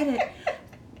on Reddit.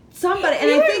 Somebody,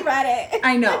 and I think Reddit.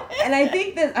 I know, and I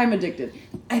think that I'm addicted.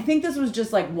 I think this was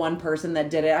just like one person that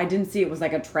did it. I didn't see it was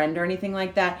like a trend or anything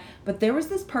like that. But there was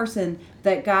this person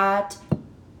that got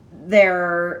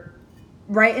their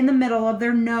right in the middle of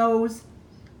their nose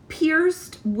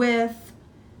pierced with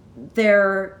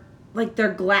the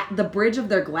bridge of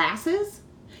their glasses.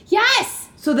 Yes.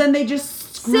 So then they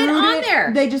just screwed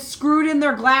there. They just screwed in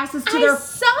their glasses to their I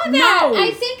saw that. nose.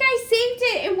 I think I saved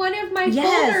it in one of my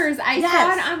folders. I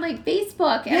saw it on like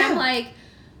Facebook, and I'm like,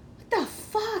 what the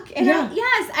fuck? And I saw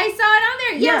it on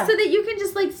there. Yeah, so that you can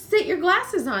just like sit your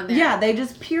glasses on there. Yeah, they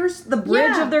just pierced the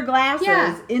bridge of their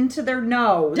glasses into their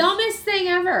nose. Dumbest thing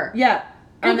ever. Yeah.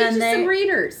 And then get you some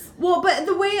readers. Well, but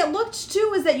the way it looked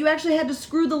too is that you actually had to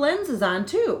screw the lenses on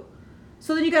too.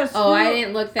 So then you got to screw. Oh, I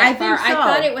didn't look that far. Think so. I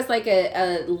thought it was like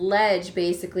a ledge,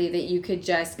 basically, that you could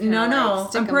just No.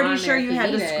 I'm pretty sure you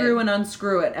had to screw and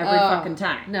unscrew it every fucking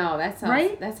time. No, that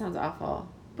sounds awful.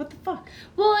 What the fuck?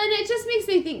 Well, and it just makes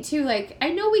me think too, like, I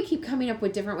know we keep coming up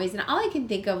with different ways, and all I can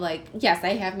think of, like, yes,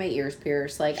 I have my ears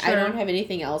pierced. Like, I don't have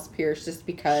anything else pierced just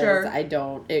because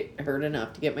it hurt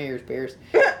enough to get my ears pierced.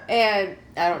 And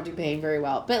I don't do pain very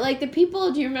well. But, like, the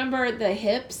people, do you remember the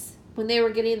hips? When they were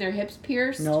getting their hips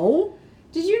pierced? No.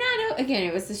 Did you not know? Again,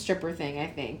 it was the stripper thing, I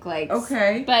think. Like,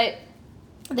 okay. But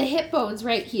the hip bones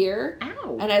right here.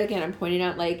 Ow. And again, I'm pointing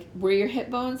out, like, where your hip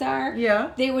bones are.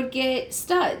 Yeah. They would get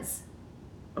studs.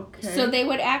 Okay. So they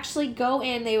would actually go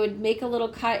in, they would make a little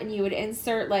cut, and you would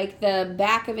insert, like, the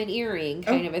back of an earring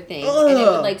kind of a thing. Ugh. And it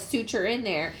would, like, suture in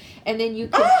there. And then you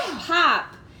could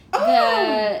pop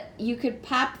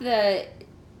the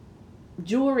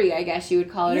jewelry, I guess you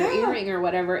would call it, or earring or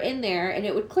whatever, in there, and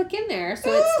it would click in there, so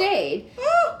it stayed.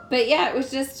 But yeah, it was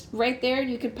just right there,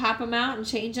 and you could pop them out and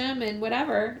change them and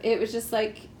whatever. It was just,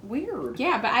 like, weird.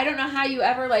 Yeah, but I don't know how you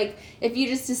ever, like, if you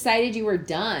just decided you were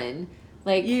done,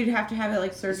 like, you'd have to have it,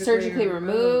 like, surgically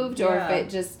removed, or if it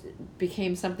just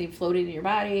became something floating in your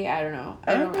body. I don't know.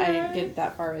 I didn't get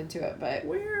that far into it, but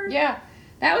weird. Yeah.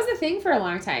 That was a thing for a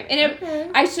long time.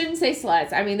 And I shouldn't say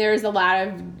sluts. I mean, there's a lot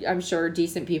of, I'm sure,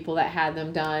 decent people that had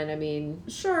them done. I mean,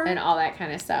 sure. And all that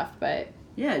kind of stuff, but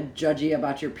yeah, judgy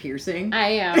about your piercing. I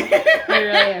am. I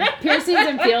really am. Piercings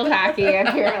and field hockey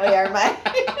apparently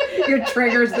are your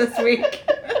triggers this week.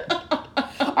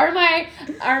 are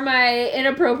my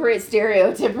inappropriate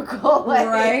stereotypical, like,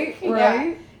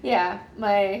 right. Yeah,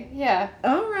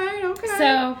 All right, okay.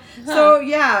 So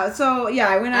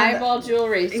I went on eyeball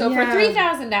jewelry. So for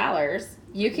 $3,000,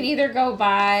 you can either go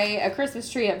buy a Christmas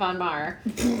tree at Von Mar,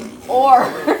 or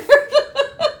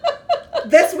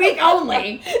this week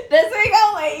only.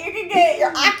 You can get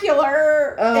your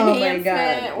ocular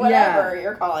enhancement, whatever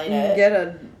you're calling it. You get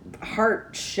a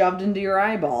heart shoved into your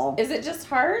eyeball. Is it just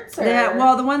hearts? Or? Yeah.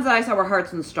 Well, the ones that I saw were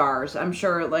hearts and stars. I'm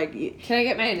sure, like. Can I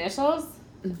get my initials?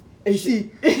 AC.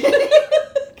 Can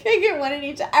I get one in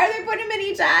each eye? Are they putting them in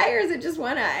each eye, or is it just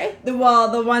one eye?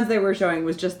 Well, the ones they were showing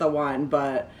was just the one,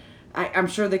 but I'm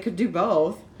sure they could do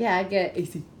both. Yeah, I'd get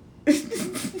AC.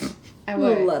 I would.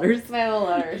 Little letters. My little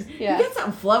letters. Yeah. You get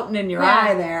something floating in your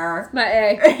eye there. It's my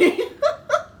A.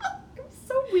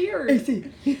 So weird.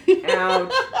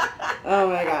 Ouch. Oh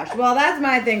my gosh. Well, that's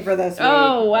my thing for this week.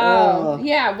 Oh wow.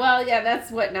 Yeah. Well, yeah.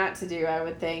 That's what not to do. I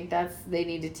would think they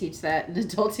need to teach that in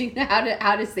adulting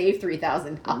how to save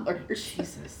 $3,000.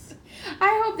 Jesus.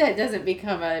 I hope that doesn't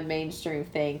become a mainstream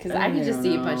thing, because I can just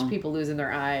see a bunch of people losing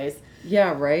their eyes.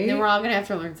 Yeah. Right. And then we're all gonna have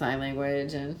to learn sign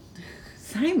language and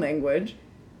sign language.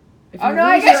 Oh no!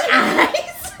 I guess your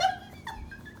eyes.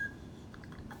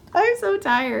 I'm so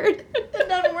tired. It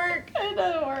doesn't work. It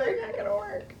doesn't work. It's not gonna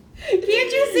work. Can't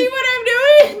you see what I'm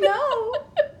doing? No.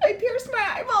 I pierced my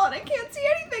eyeball and I can't see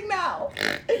anything now.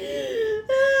 Shit.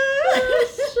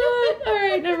 All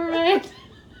right, never mind.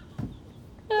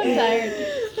 I'm tired.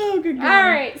 Oh, good God. All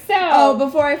right, so. Oh,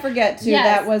 before I forget, too,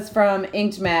 that was from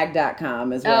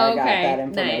inkedmag.com is where I got that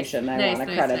information. Nice. I want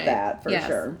to credit that for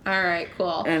sure. All right,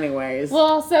 cool. Anyways.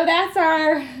 Well, so that's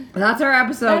our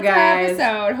episode, guys.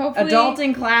 Hopefully.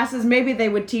 Adulting classes, maybe they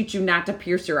would teach you not to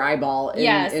pierce your eyeball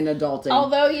in adulting.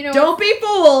 Although, you know. Don't be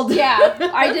fooled. Yeah.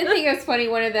 I did think it was funny.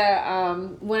 One of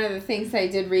the things I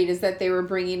did read is that they were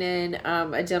bringing in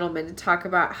a gentleman to talk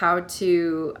about how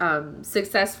to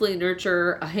successfully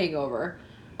nurture a hangover.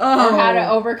 Oh, or how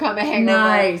to overcome a hangover.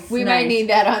 Nice. We might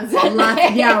need that on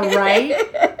Sunday. Yeah, right?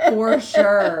 For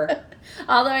sure.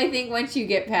 Although I think once you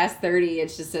get past 30,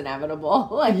 it's just inevitable.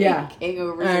 Like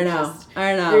hangovers.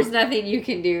 I know. There's nothing you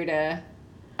can do to.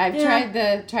 I've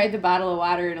tried the bottle of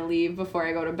water to leave before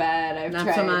I go to bed. I've Not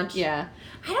tried so much. Yeah.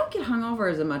 I don't get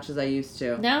hungover as much as I used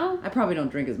to. No? I probably don't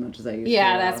drink as much as I used to.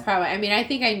 Yeah, that's probably. I mean, I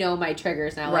think I know my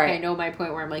triggers now. Like, Right. I know my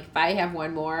point where I'm like, if I have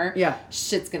one more,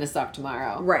 shit's gonna suck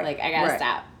tomorrow. Right. Like, I gotta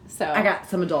stop. So I got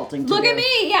some adulting to Look do. at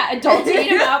me. Yeah,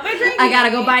 adulting about my drinking. I gotta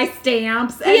go buy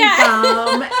stamps and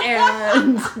gum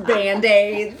and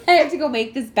Band-Aids. I have to go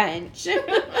make this bench.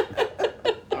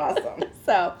 Awesome.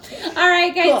 So, all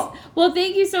right, guys. Cool. Well,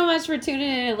 thank you so much for tuning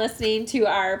in and listening to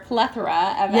our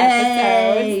plethora of Yay.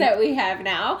 episodes that we have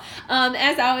now.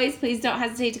 As always, please don't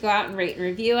hesitate to go out and rate and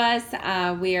review us.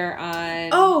 We are on...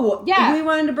 Oh, we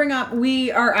wanted to bring up,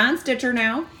 we are on Stitcher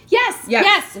now.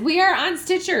 Yes, we are on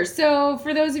Stitcher. So,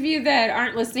 for those of you that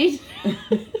aren't listening...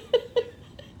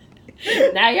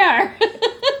 now you are.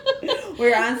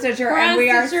 We're on Stitcher, and we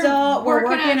are still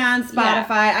working on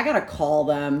Spotify. I gotta call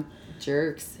them.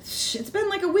 Jerks. It's been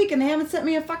like a week and they haven't sent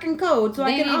me a fucking code so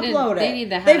I can upload it. They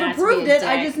need the They've approved it.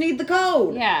 I just need the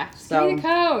code. Yeah. Just give me the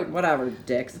code. Whatever,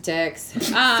 dicks.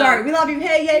 Sorry, we love you.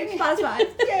 Hey, yay, Spotify.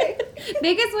 Yay.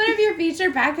 Make us one of your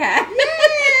featured podcasts.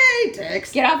 Yay,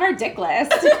 dicks. Get off our dick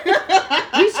list.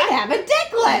 We should have a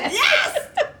dick list. Yes.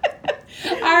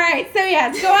 All right, so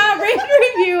go out, rate and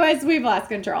review us. We've lost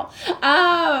control.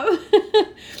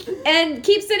 And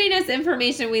keep sending us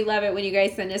information. We love it when you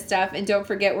guys send us stuff. And don't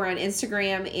forget, we're on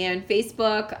Instagram and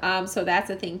Facebook. So that's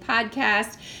a thing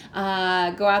podcast.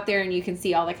 Go out there and you can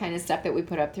see all the kind of stuff that we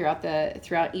put up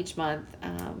throughout each month.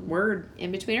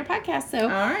 In between our podcasts. So all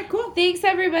right, cool. Thanks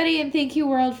everybody, and thank you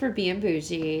world for being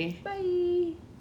bougie. Bye.